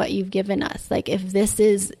thankful for what you've given us. Like,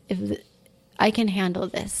 I can handle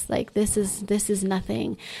this. Like, this is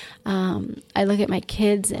nothing. I look at my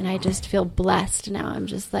kids and I just feel blessed now. I'm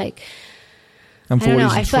just like, I don't know.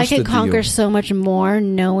 I feel I can conquer so much more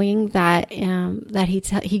knowing that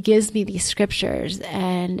he gives me these scriptures.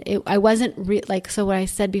 And I wasn't like, so what I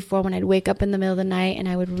said before, when I'd wake up in the middle of the night and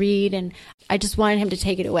I would read, and I just wanted him to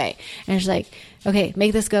take it away. And it's like, okay,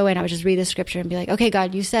 make this go away. And I would just read the scripture and be like, okay,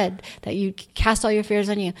 God, you said that you cast all your fears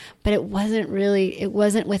on you. But it wasn't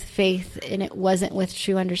with faith, and it wasn't with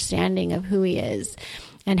true understanding of who he is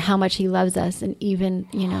and how much he loves us. And even,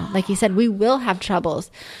 you know, like he said, we will have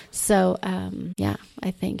troubles. So,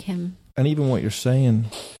 I thank him. And even what you're saying,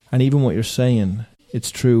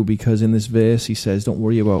 it's true, because in this verse he says, don't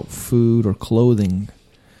worry about food or clothing.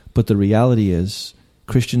 But the reality is,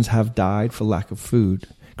 Christians have died for lack of food.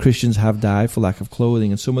 Christians have died for lack of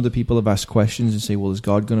clothing. And some of the people have asked questions and say, well, is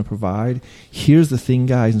God going to provide? Here's the thing,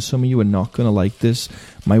 guys, and some of you are not going to like this.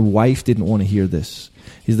 My wife didn't want to hear this.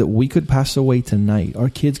 Is that we could pass away tonight. Our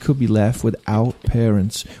kids could be left without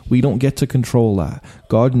parents. We don't get to control that.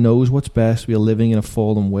 God knows what's best. We are living in a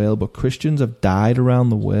fallen world, but Christians have died around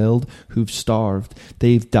the world who've starved.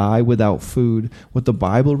 They've died without food. What the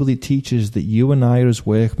Bible really teaches is that you and I are his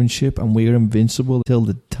workmanship, and we are invincible till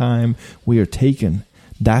the time we are taken.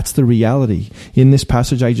 That's the reality. In this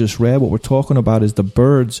passage I just read, what we're talking about is the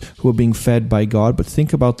birds who are being fed by God. But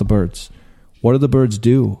think about the birds. What do the birds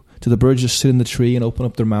do? Do the birds just sit in the tree and open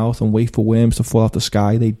up their mouth and wait for worms to fall out the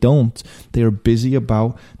sky? They don't. They are busy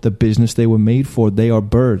about the business they were made for. They are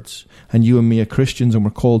birds. And you and me are Christians, and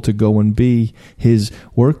we're called to go and be his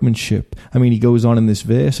workmanship. I mean, he goes on in this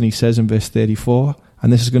verse, and he says in verse 34,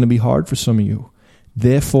 and this is going to be hard for some of you.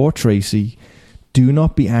 Therefore, Tracy, do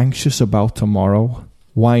not be anxious about tomorrow.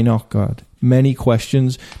 Why not, God? Many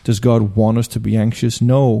questions. Does God want us to be anxious?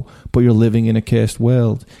 No, but you're living in a cursed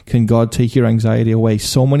world. Can God take your anxiety away?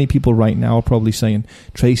 So many people right now are probably saying,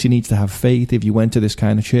 Tracy needs to have faith. If you went to this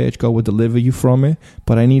kind of church, God would deliver you from it.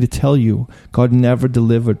 But I need to tell you, God never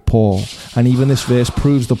delivered Paul. And even this verse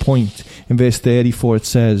proves the point. In verse 34 it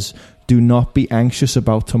says, do not be anxious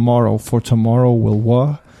about tomorrow, for tomorrow will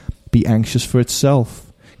what? Be anxious for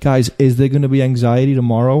itself. Guys, is there going to be anxiety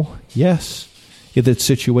tomorrow? Yes. Either it's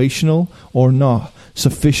situational or not.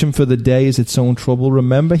 Sufficient for the day is its own trouble.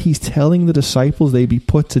 Remember, he's telling the disciples they be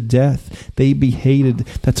put to death. They be hated,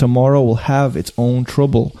 that tomorrow will have its own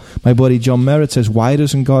trouble. My buddy John Merritt says, why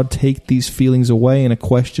doesn't God take these feelings away? And a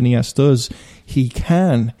question he asked us, he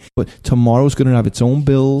can. But tomorrow's going to have its own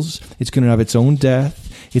bills. It's going to have its own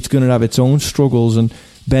death. It's going to have its own struggles. And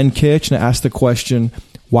Ben Kirchner asked the question,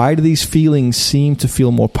 why do these feelings seem to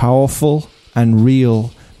feel more powerful and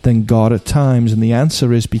real than God at times? And the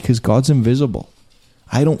answer is because God's invisible.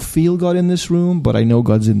 I don't feel God in this room, but I know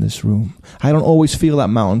God's in this room. I don't always feel that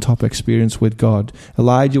mountaintop experience with God.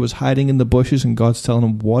 Elijah was hiding in the bushes, and God's telling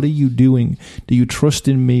him, what are you doing? Do you trust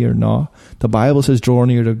in me or not? The Bible says, draw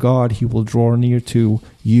near to God, he will draw near to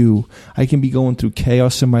you. I can be going through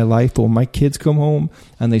chaos in my life, but when my kids come home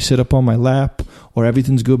and they sit up on my lap, or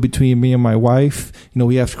everything's good between me and my wife, you know,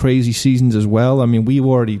 we have crazy seasons as well. I mean, we've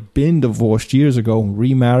already been divorced years ago,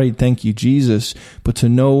 remarried, thank you, Jesus. But to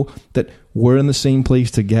know that we're in the same place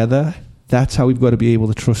together, that's how we've got to be able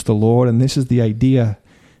to trust the Lord. And this is the idea.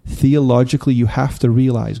 Theologically, you have to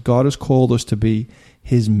realize God has called us to be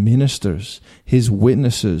his ministers, his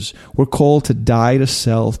witnesses. We're called to die to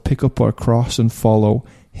self, pick up our cross, and follow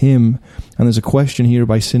him. And there's a question here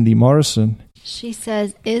by Cindy Morrison. She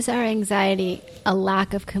says, is our anxiety a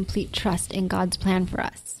lack of complete trust in God's plan for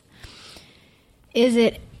us? Is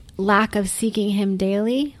it lack of seeking him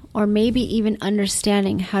daily, or maybe even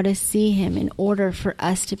understanding how to see him in order for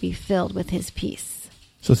us to be filled with his peace?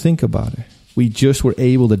 So think about it. we just were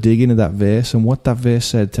able to dig into that verse, and what that verse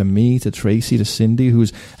said to me, to Tracy, to Cindy,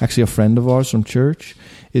 who's actually a friend of ours from church,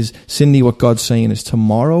 is, Cindy, what God's saying is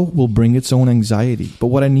tomorrow will bring its own anxiety. But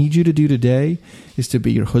what I need you to do today is to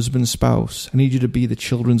be your husband's spouse. I need you to be the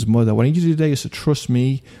children's mother. What I need you to do today is to trust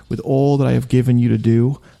me with all that I have given you to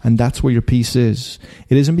do. And that's where your peace is.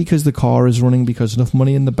 It isn't because the car is running, because enough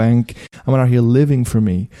money in the bank. I'm out here living for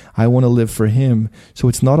me. I want to live for him. So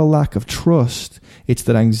it's not a lack of trust. It's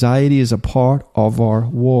that anxiety is a part of our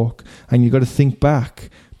walk. And you've got to think back.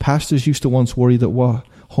 Pastors used to once worry that what?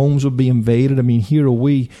 Homes would be invaded. I mean, here are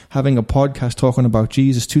we having a podcast talking about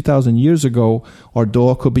Jesus 2,000 years ago. Our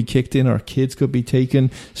door could be kicked in. Our kids could be taken.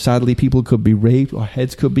 Sadly, people could be raped. Our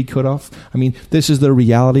heads could be cut off. I mean, this is the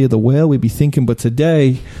reality of the world. We'd be thinking, but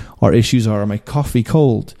today our issues are my coffee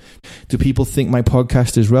cold? Do people think my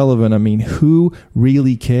podcast is relevant? I mean, who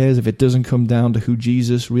really cares if it doesn't come down to who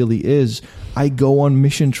Jesus really is? I go on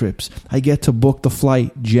mission trips. I get to book the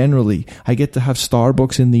flight generally. I get to have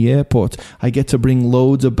Starbucks in the airport. I get to bring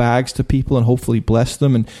loads of bags to people and hopefully bless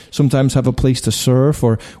them, and sometimes have a place to surf,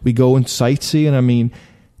 or we go and sightsee. And I mean,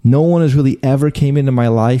 no one has really ever came into my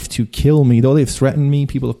life to kill me. Though they've threatened me,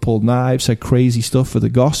 people have pulled knives, said crazy stuff for the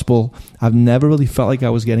gospel, I've never really felt like I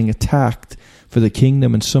was getting attacked for the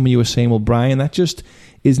kingdom. And some of you are saying, well, Brian, that just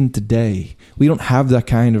isn't today. We don't have that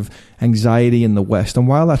kind of anxiety in the West. And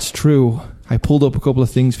while that's true, I pulled up a couple of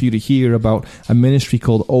things for you to hear about a ministry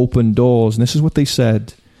called Open Doors. And this is what they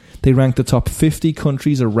said. They ranked the top 50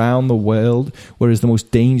 countries around the world where it's the most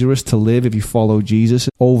dangerous to live if you follow Jesus.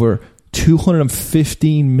 Over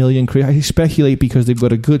 215 million, I speculate because they've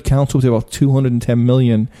got a good count to about 210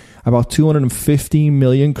 million, about 215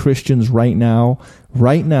 million Christians right now,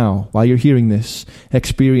 while you're hearing this,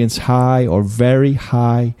 experience high or very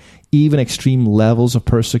high, even extreme levels of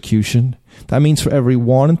persecution. That means for every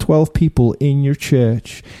 1 in 12 people in your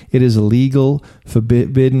church, it is illegal,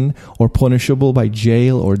 forbidden, or punishable by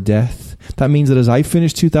jail or death. That means that as I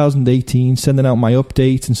finish 2018, sending out my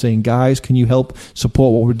updates and saying, guys, can you help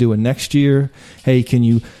support what we're doing next year? Hey, can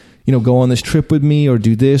you go on this trip with me, or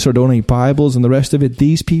do this, or donate Bibles and the rest of it?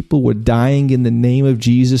 These people were dying in the name of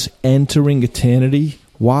Jesus, entering eternity.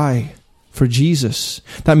 Why? For Jesus.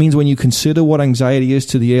 That means when you consider what anxiety is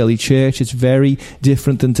to the early church, it's very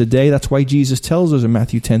different than today. That's why Jesus tells us in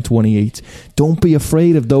Matthew 10:28, don't be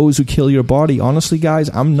afraid of those who kill your body. Honestly, guys,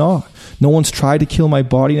 I'm not. No one's tried to kill my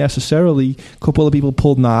body necessarily. A couple of people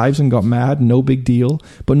pulled knives and got mad, no big deal.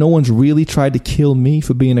 But no one's really tried to kill me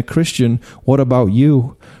for being a Christian. What about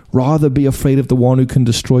you? Rather be afraid of the one who can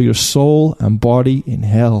destroy your soul and body in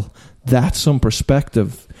hell. That's some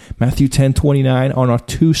perspective. Matthew 10:29, are not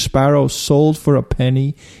 2 sparrows sold for a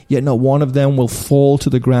penny, yet not one of them will fall to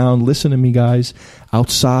the ground. Listen to me, guys.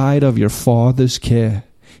 Outside of your Father's care.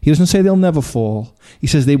 He doesn't say they'll never fall. He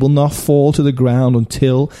says they will not fall to the ground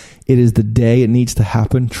until it is the day it needs to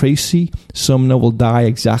happen. Tracy Sumner will die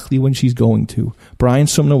exactly when she's going to. Brian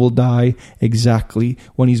Sumner will die exactly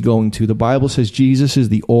when he's going to. The Bible says Jesus is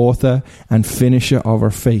the author and finisher of our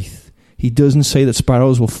faith. He doesn't say that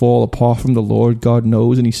sparrows will fall apart from the Lord. God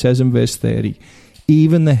knows. And he says in verse 30,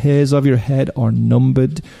 even the hairs of your head are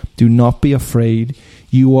numbered. Do not be afraid.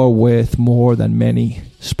 You are worth more than many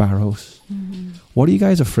sparrows. Mm-hmm. What are you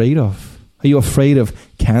guys afraid of? Are you afraid of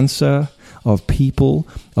cancer, of people,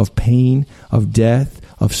 of pain, of death,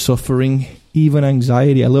 of suffering, even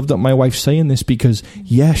anxiety? I loved up my wife saying this because,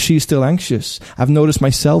 yes, she's still anxious. I've noticed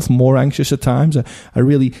myself more anxious at times. A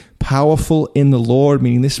really powerful in the Lord,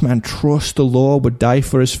 meaning this man trusts the Lord, would die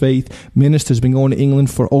for his faith. Minister's been going to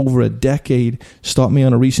England for over a decade. Stopped me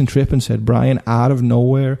on a recent trip and said, Brian, out of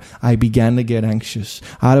nowhere, I began to get anxious.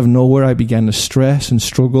 Out of nowhere, I began to stress and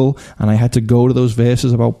struggle, and I had to go to those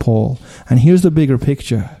verses about Paul. And here's the bigger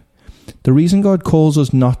picture. The reason God calls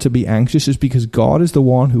us not to be anxious is because God is the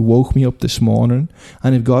one who woke me up this morning.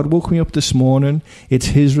 And if God woke me up this morning, it's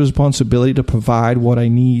his responsibility to provide what I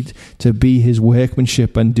need to be his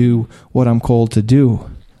workmanship and do what I'm called to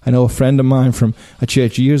do. I know a friend of mine from a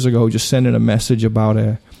church years ago just sent in a message about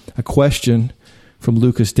a question from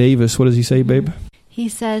Lucas Davis. What does he say, babe? He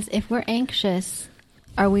says, if we're anxious,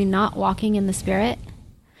 are we not walking in the Spirit?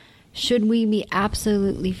 Should we be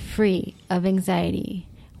absolutely free of anxiety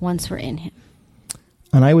once we're in him?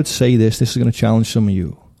 And I would say this is going to challenge some of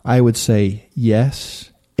you. I would say, yes,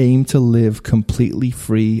 aim to live completely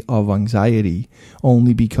free of anxiety,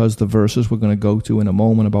 only because the verses we're going to go to in a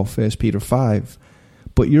moment about 1 Peter 5.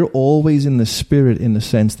 But you're always in the Spirit in the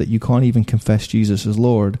sense that you can't even confess Jesus as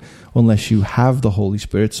Lord unless you have the Holy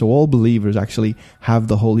Spirit. So all believers actually have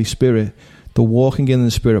the Holy Spirit. The walking in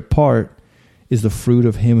the Spirit part is the fruit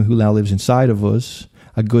of him who now lives inside of us.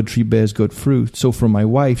 a good tree bears good fruit. So for my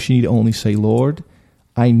wife, she need only say, Lord,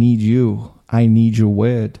 I need you. I need your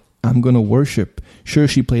word. I'm going to worship. Sure,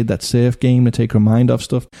 she played that safe game to take her mind off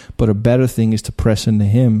stuff, but a better thing is to press into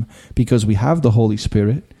him, because we have the Holy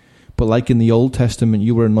Spirit. But like in the Old Testament,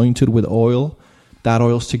 you were anointed with oil. That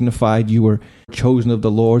oil signified you were chosen of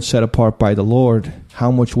the Lord, set apart by the Lord.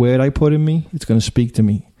 How much word I put in me, it's going to speak to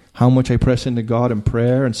me. How much I press into God in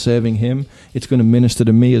prayer and serving him, it's going to minister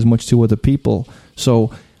to me as much to other people.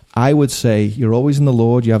 So I would say you're always in the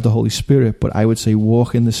Lord, you have the Holy Spirit, but I would say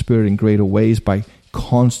walk in the Spirit in greater ways by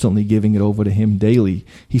constantly giving it over to him daily.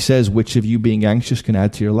 He says, which of you being anxious can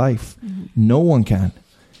add to your life? Mm-hmm. No one can.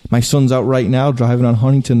 My son's out right now driving on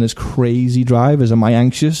Huntington, this crazy drivers. Am I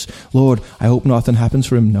anxious? Lord, I hope nothing happens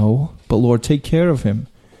for him. No. But Lord, take care of him.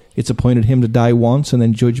 It's appointed him to die once and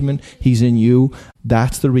then judgment. He's in you.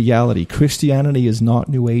 That's the reality. Christianity is not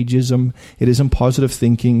New Ageism. It isn't positive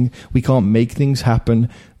thinking. We can't make things happen.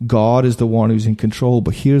 God is the one who's in control.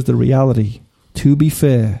 But here's the reality. To be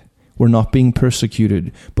fair, we're not being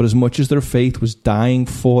persecuted. But as much as their faith was dying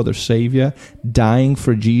for their Savior, dying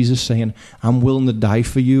for Jesus, saying, I'm willing to die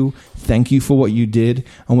for you. Thank you for what you did.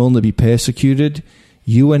 I'm willing to be persecuted.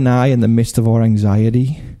 You and I, in the midst of our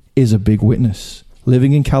anxiety, is a big witness.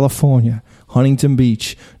 Living in California, Huntington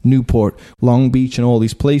Beach, Newport, Long Beach, and all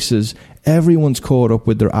these places, everyone's caught up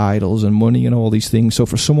with their idols and money and all these things. So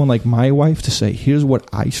for someone like my wife to say, here's what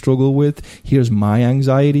I struggle with, here's my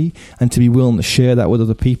anxiety, and to be willing to share that with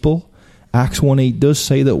other people, Acts 1:8 does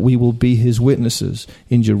say that we will be his witnesses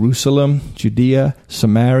in Jerusalem, Judea,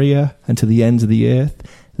 Samaria, and to the ends of the earth.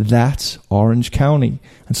 That's Orange County.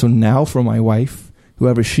 And so now for my wife,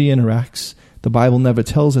 whoever she interacts, the Bible never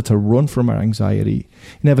tells her to run from her anxiety.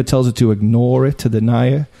 It never tells her to ignore it, to deny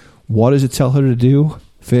it. What does it tell her to do?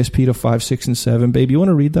 1 Peter 5, 6, and 7. Baby, you want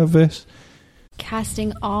to read that verse?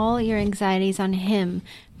 Casting all your anxieties on him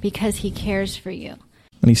because he cares for you.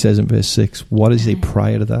 And he says in verse 6, what does he say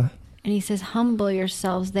prior to that? And he says, humble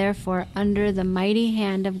yourselves, therefore, under the mighty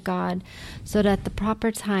hand of God, so that at the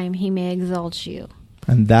proper time he may exalt you.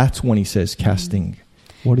 And that's when he says casting.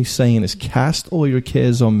 What he's saying is cast all your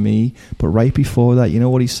cares on me. But right before that, you know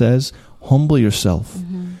what he says? Humble yourself.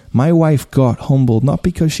 Mm-hmm. My wife got humbled, not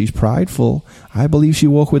because she's prideful. I believe she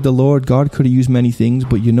walked with the Lord. God could have used many things,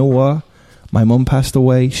 but you know what? My mom passed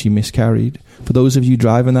away. She miscarried. For those of you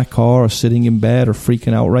driving that car or sitting in bed or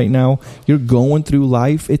freaking out right now, you're going through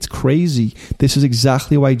life. It's crazy. This is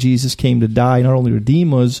exactly why Jesus came to die, not only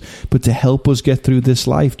redeem us, but to help us get through this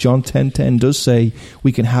life. John 10:10 does say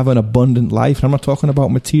we can have an abundant life. And I'm not talking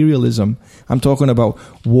about materialism. I'm talking about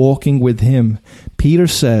walking with him. Peter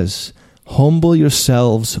says, humble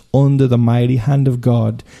yourselves under the mighty hand of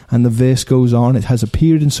God. And the verse goes on. It has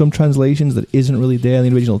appeared in some translations that isn't really there in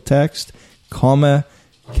the original text. Comma,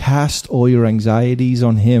 cast all your anxieties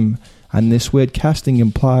on him. And this word casting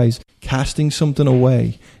implies casting something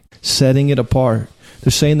away, setting it apart.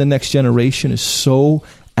 They're saying the next generation is so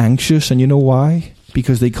anxious, and you know why?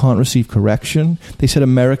 Because they can't receive correction. They said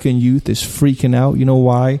American youth is freaking out. You know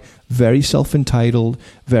why? Very self-entitled,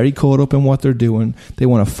 very caught up in what they're doing. They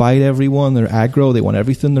want to fight everyone. They're aggro. They want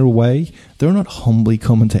everything their way. They're not humbly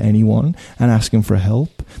coming to anyone and asking for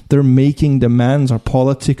help. They're making demands. Our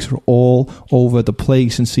politics are all over the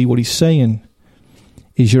place. And see what he's saying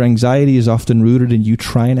is your anxiety is often rooted in you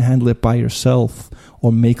trying to handle it by yourself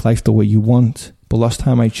or make life the way you want. But last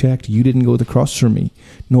time I checked, you didn't go to the cross for me,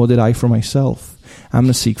 nor did I for myself. I'm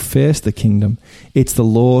going to seek first the kingdom. It's the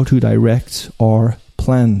Lord who directs our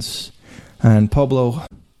plans. And Pablo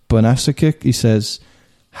Bonasic, he says,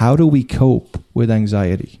 how do we cope with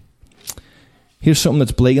anxiety? Here's something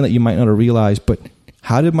that's blatant that you might not have realized, but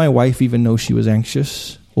how did my wife even know she was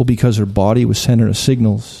anxious? Well, because her body was sending her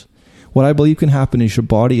signals. What I believe can happen is your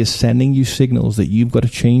body is sending you signals that you've got to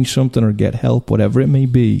change something or get help, whatever it may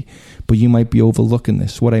be, but you might be overlooking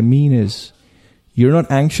this. What I mean is, you're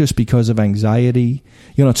not anxious because of anxiety.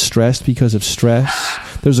 You're not stressed because of stress.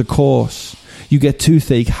 There's a cause. You get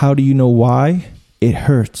toothache. How do you know why? It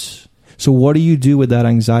hurts. So what do you do with that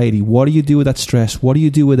anxiety? What do you do with that stress? What do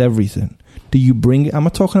you do with everything? Do you bring it? I'm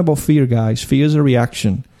not talking about fear, guys. Fear is a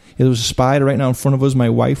reaction. If there was a spider right now in front of us, my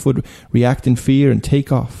wife would react in fear and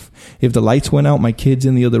take off. If the lights went out, my kids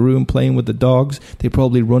in the other room playing with the dogs, they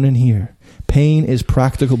probably run in here. Pain is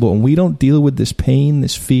practical, but when we don't deal with this pain,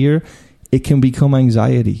 this fear, it can become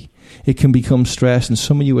anxiety. It can become stress. And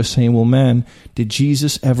some of you are saying, well, man, did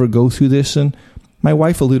Jesus ever go through this? And my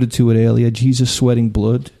wife alluded to it earlier, Jesus sweating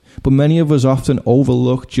blood. But many of us often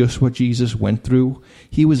overlook just what Jesus went through.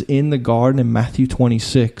 He was in the garden in Matthew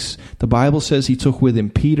 26. The Bible says he took with him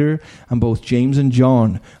Peter and both James and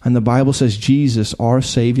John. And the Bible says Jesus, our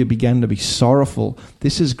Savior, began to be sorrowful.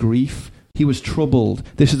 This is grief. He was troubled.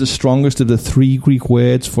 This is the strongest of the 3 Greek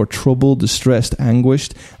words for troubled, distressed,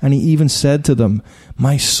 anguished. And he even said to them,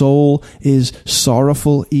 my soul is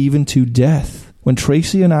sorrowful even to death. When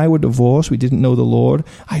Tracy and I were divorced, we didn't know the Lord.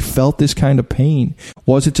 I felt this kind of pain.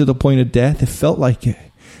 Was it to the point of death? It felt like it.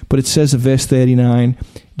 But it says in verse 39,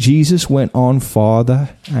 Jesus went on farther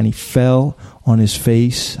and he fell on his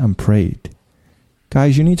face and prayed.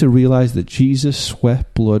 Guys, you need to realize that Jesus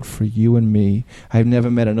sweat blood for you and me. I've never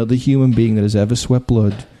met another human being that has ever sweat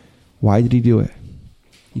blood. Why did he do it?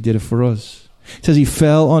 He did it for us. It says he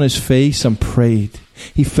fell on his face and prayed.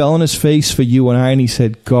 He fell on his face for you and I, and he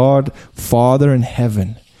said, God, Father in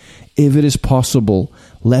heaven, if it is possible,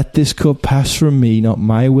 let this cup pass from me, not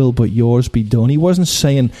my will, but yours be done. He wasn't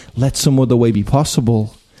saying, let some other way be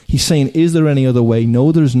possible. He's saying, is there any other way?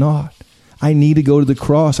 No, there's not. I need to go to the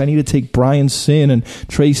cross. I need to take Brian's sin and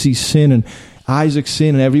Tracy's sin and Isaac's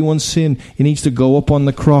sin and everyone's sin. It needs to go up on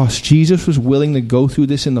the cross. Jesus was willing to go through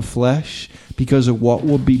this in the flesh because of what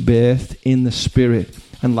would be birthed in the spirit.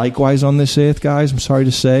 And likewise on this earth, guys, I'm sorry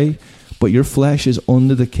to say, but your flesh is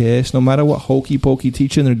under the curse. No matter what hokey-pokey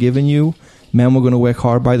teaching they're giving you, men were going to work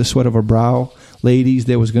hard by the sweat of our brow. Ladies,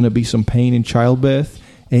 there was going to be some pain in childbirth.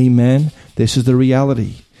 Amen. This is the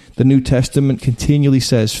reality. The New Testament continually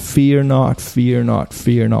says, fear not, fear not,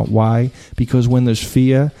 fear not. Why? Because when there's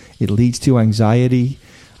fear, it leads to anxiety,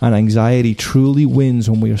 and anxiety truly wins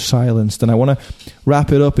when we are silenced. And I want to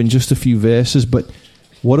wrap it up in just a few verses, but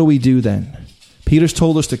what do we do then? Peter's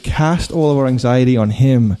told us to cast all of our anxiety on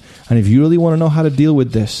him. And if you really want to know how to deal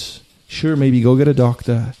with this, sure, maybe go get a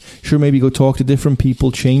doctor. Sure, maybe go talk to different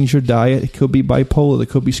people, change your diet. It could be bipolar, it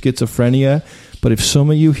could be schizophrenia. But if some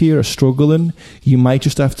of you here are struggling, you might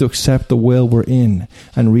just have to accept the world we're in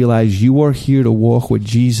and realize you are here to walk with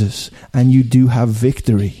Jesus and you do have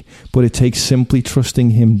victory. But it takes simply trusting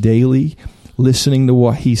him daily, listening to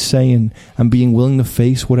what he's saying, and being willing to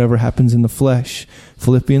face whatever happens in the flesh.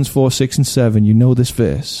 Philippians 4, 6, and 7, you know this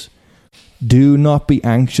verse. Do not be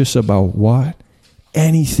anxious about what?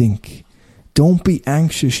 Anything. Don't be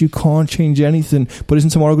anxious. You can't change anything. But isn't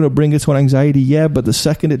tomorrow going to bring us to an anxiety? Yeah, but the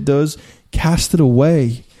second it does, cast it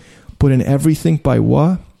away. But in everything by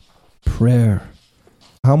what? Prayer.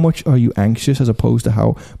 How much are you anxious as opposed to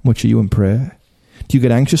how much are you in prayer? Do you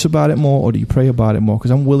get anxious about it more, or do you pray about it more?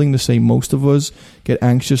 Because I'm willing to say most of us get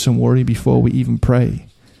anxious and worry before we even pray.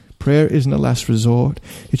 Prayer isn't a last resort.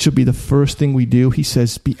 It should be the first thing we do. He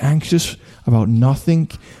says, be anxious about nothing,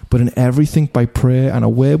 but in everything by prayer, and a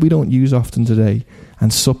word we don't use often today,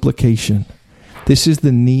 and supplication. This is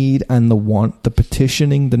the need and the want, the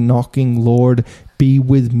petitioning, the knocking. Lord, be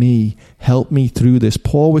with me. Help me through this.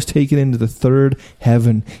 Paul was taken into the third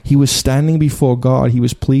heaven. He was standing before God. He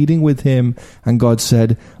was pleading with him, and God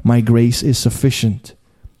said, my grace is sufficient.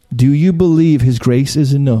 Do you believe his grace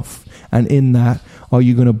is enough? And in that, are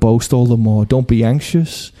you going to boast all the more? Don't be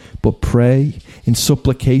anxious, but pray in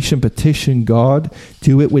supplication, petition God.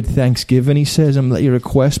 Do it with thanksgiving, he says, and let your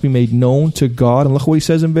requests be made known to God. And look what he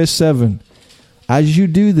says in verse 7. As you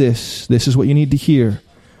do this, this is what you need to hear.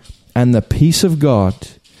 And the peace of God,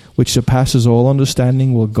 which surpasses all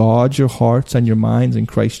understanding, will guard your hearts and your minds in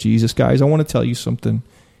Christ Jesus. Guys, I want to tell you something.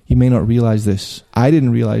 You may not realize this. I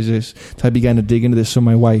didn't realize this until I began to dig into this with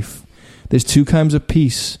my wife. There's 2 kinds of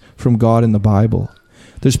peace from God in the Bible.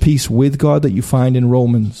 There's peace with God that you find in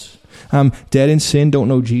Romans. I'm dead in sin, don't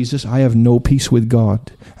know Jesus. I have no peace with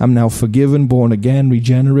God. I'm now forgiven, born again,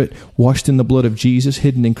 regenerate, washed in the blood of Jesus,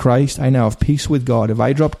 hidden in Christ. I now have peace with God. If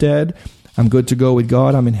I drop dead, I'm good to go with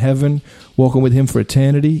God. I'm in heaven, walking with him for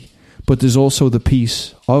eternity. But there's also the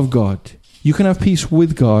peace of God. You can have peace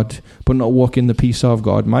with God, but not walk in the peace of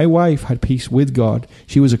God. My wife had peace with God.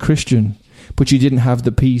 She was a Christian, but she didn't have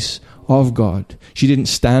the peace of God. She didn't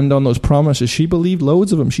stand on those promises. She believed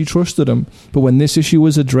loads of them. She trusted them. But when this issue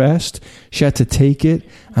was addressed, she had to take it.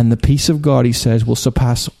 And the peace of God, he says, will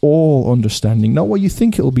surpass all understanding. Not what you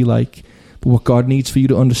think it will be like, but what God needs for you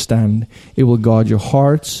to understand. It will guard your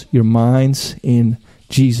hearts, your minds in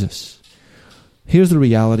Jesus. Here's the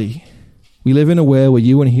reality. We live in a world where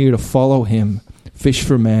you and here to follow him, fish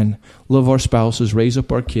for men, love our spouses, raise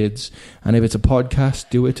up our kids. And if it's a podcast,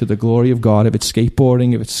 do it to the glory of God. If it's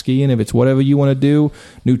skateboarding, if it's skiing, if it's whatever you want to do,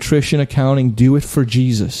 nutrition, accounting, do it for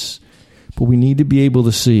Jesus. But we need to be able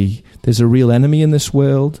to see there's a real enemy in this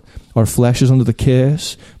world. Our flesh is under the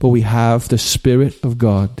curse, but we have the Spirit of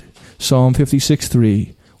God. Psalm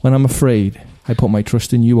 56:3. When I'm afraid, I put my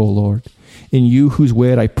trust in you, O Lord. In you whose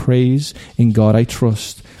word I praise, in God I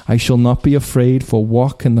trust. I shall not be afraid, for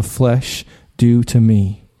what can the flesh do to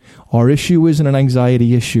me? Our issue isn't an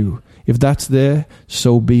anxiety issue. If that's there,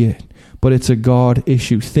 so be it. But it's a God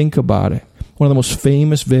issue. Think about it. One of the most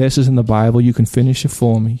famous verses in the Bible, you can finish it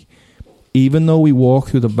for me. Even though we walk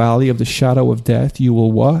through the valley of the shadow of death, you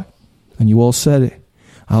will what? And you all said it.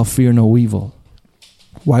 I'll fear no evil.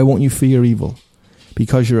 Why won't you fear evil?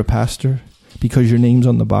 Because you're a pastor? Because your name's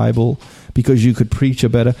on the Bible? Because you could preach a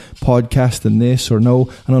better podcast than this, or know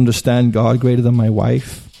and understand God greater than my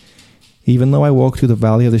wife? Even though I walk through the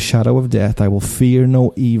valley of the shadow of death, I will fear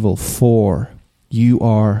no evil, for you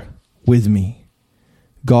are with me.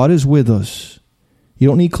 God is with us. You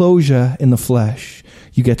don't need closure in the flesh.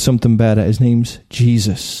 You get something better. His name's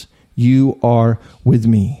Jesus. You are with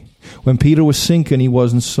me. When Peter was sinking, he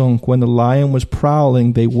wasn't sunk. When the lion was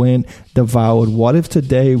prowling, they weren't devoured. What if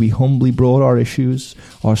today we humbly brought our issues,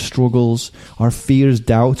 our struggles, our fears,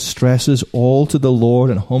 doubts, stresses, all to the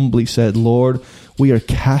Lord and humbly said, Lord, we are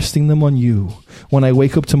casting them on you. When I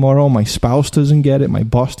wake up tomorrow, my spouse doesn't get it, my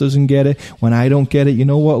boss doesn't get it. When I don't get it, you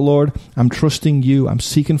know what, Lord? I'm trusting you. I'm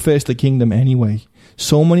seeking first the kingdom anyway.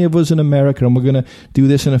 So many of us in America, and we're going to do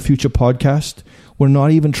this in a future podcast, we're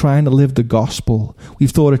not even trying to live the gospel.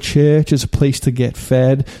 We've thought a church is a place to get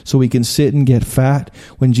fed so we can sit and get fat,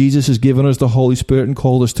 when Jesus has given us the Holy Spirit and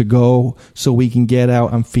called us to go so we can get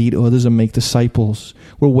out and feed others and make disciples.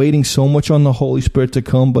 We're waiting so much on the Holy Spirit to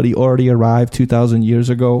come, but he already arrived 2,000 years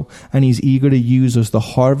ago, and he's eager to use us. The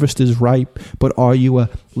harvest is ripe, but are you a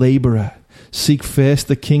laborer? Seek first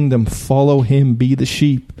the kingdom, follow him, be the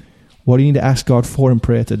sheep. What do you need to ask God for in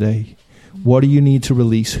prayer today? What do you need to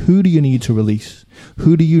release? Who do you need to release?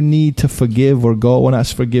 Who do you need to forgive or go and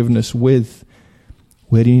ask forgiveness with?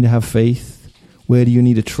 Where do you need to have faith? Where do you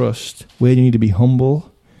need to trust? Where do you need to be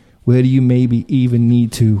humble? Where do you maybe even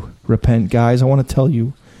need to repent? Guys, I want to tell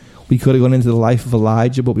you, we could have gone into the life of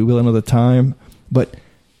Elijah, but we will another time. But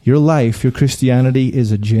your life, your Christianity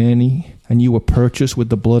is a journey, and you were purchased with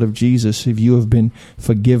the blood of Jesus. If you have been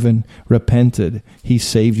forgiven, repented, he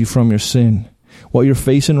saved you from your sin. What you're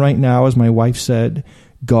facing right now, as my wife said,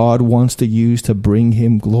 God wants to use to bring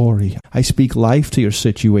him glory. I speak life to your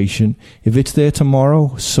situation. If it's there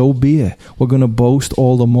tomorrow, so be it. We're going to boast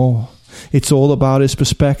all the more. It's all about his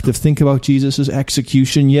perspective. Think about Jesus'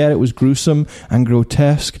 execution. Yeah, it was gruesome and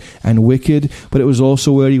grotesque and wicked, but it was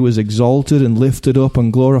also where he was exalted and lifted up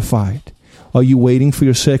and glorified. Are you waiting for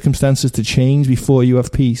your circumstances to change before you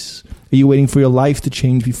have peace? Are you waiting for your life to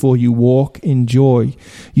change before you walk in joy?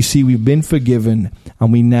 You see, we've been forgiven,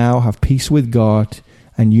 and we now have peace with God,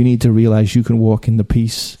 and you need to realize you can walk in the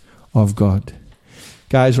peace of God.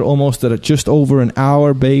 Guys, we're almost at just over an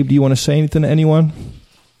hour. Babe, do you want to say anything to anyone?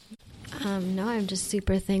 No, I'm just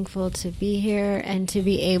super thankful to be here and to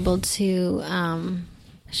be able to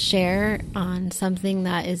share on something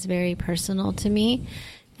that is very personal to me.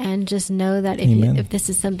 And just know that if this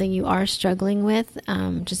is something you are struggling with,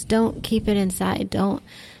 just don't keep it inside. Don't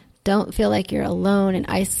feel like you're alone and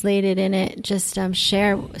isolated in it. Just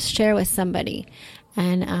share with somebody.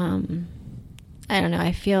 And I don't know.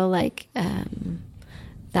 I feel like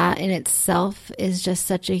that in itself is just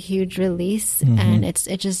such a huge release, and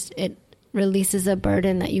it releases a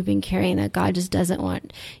burden that you've been carrying that God just doesn't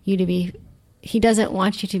want you to be. He doesn't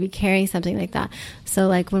want you to be carrying something like that. So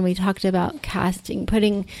like when we talked about casting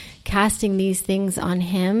these things on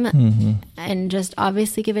him, and just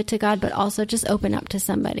obviously give it to God, but also just open up to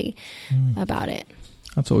somebody about it.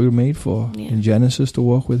 That's what we were made for. Yeah. In Genesis, to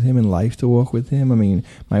walk with him, in life, to walk with him. I mean,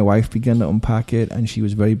 my wife began to unpack it, and she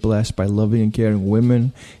was very blessed by loving and caring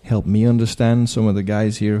women. Helped me understand some of the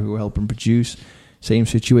guys here who help him produce same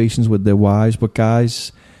situations with their wives. But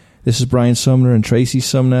guys, this is Brian Sumner and Tracy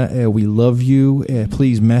Sumner. We love you.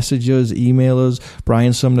 Please message us, email us,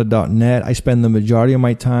 briansumner.net. I spend the majority of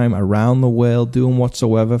my time around the world doing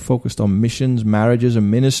whatsoever, focused on missions, marriages,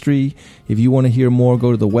 and ministry. If you want to hear more,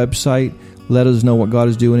 go to the website. Let us know what God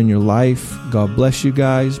is doing in your life. God bless you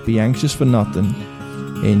guys. Be anxious for nothing.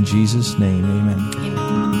 In Jesus' name, amen. Amen.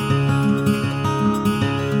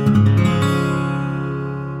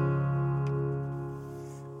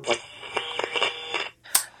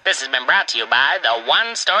 This has been brought to you by the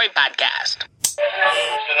One Story Podcast.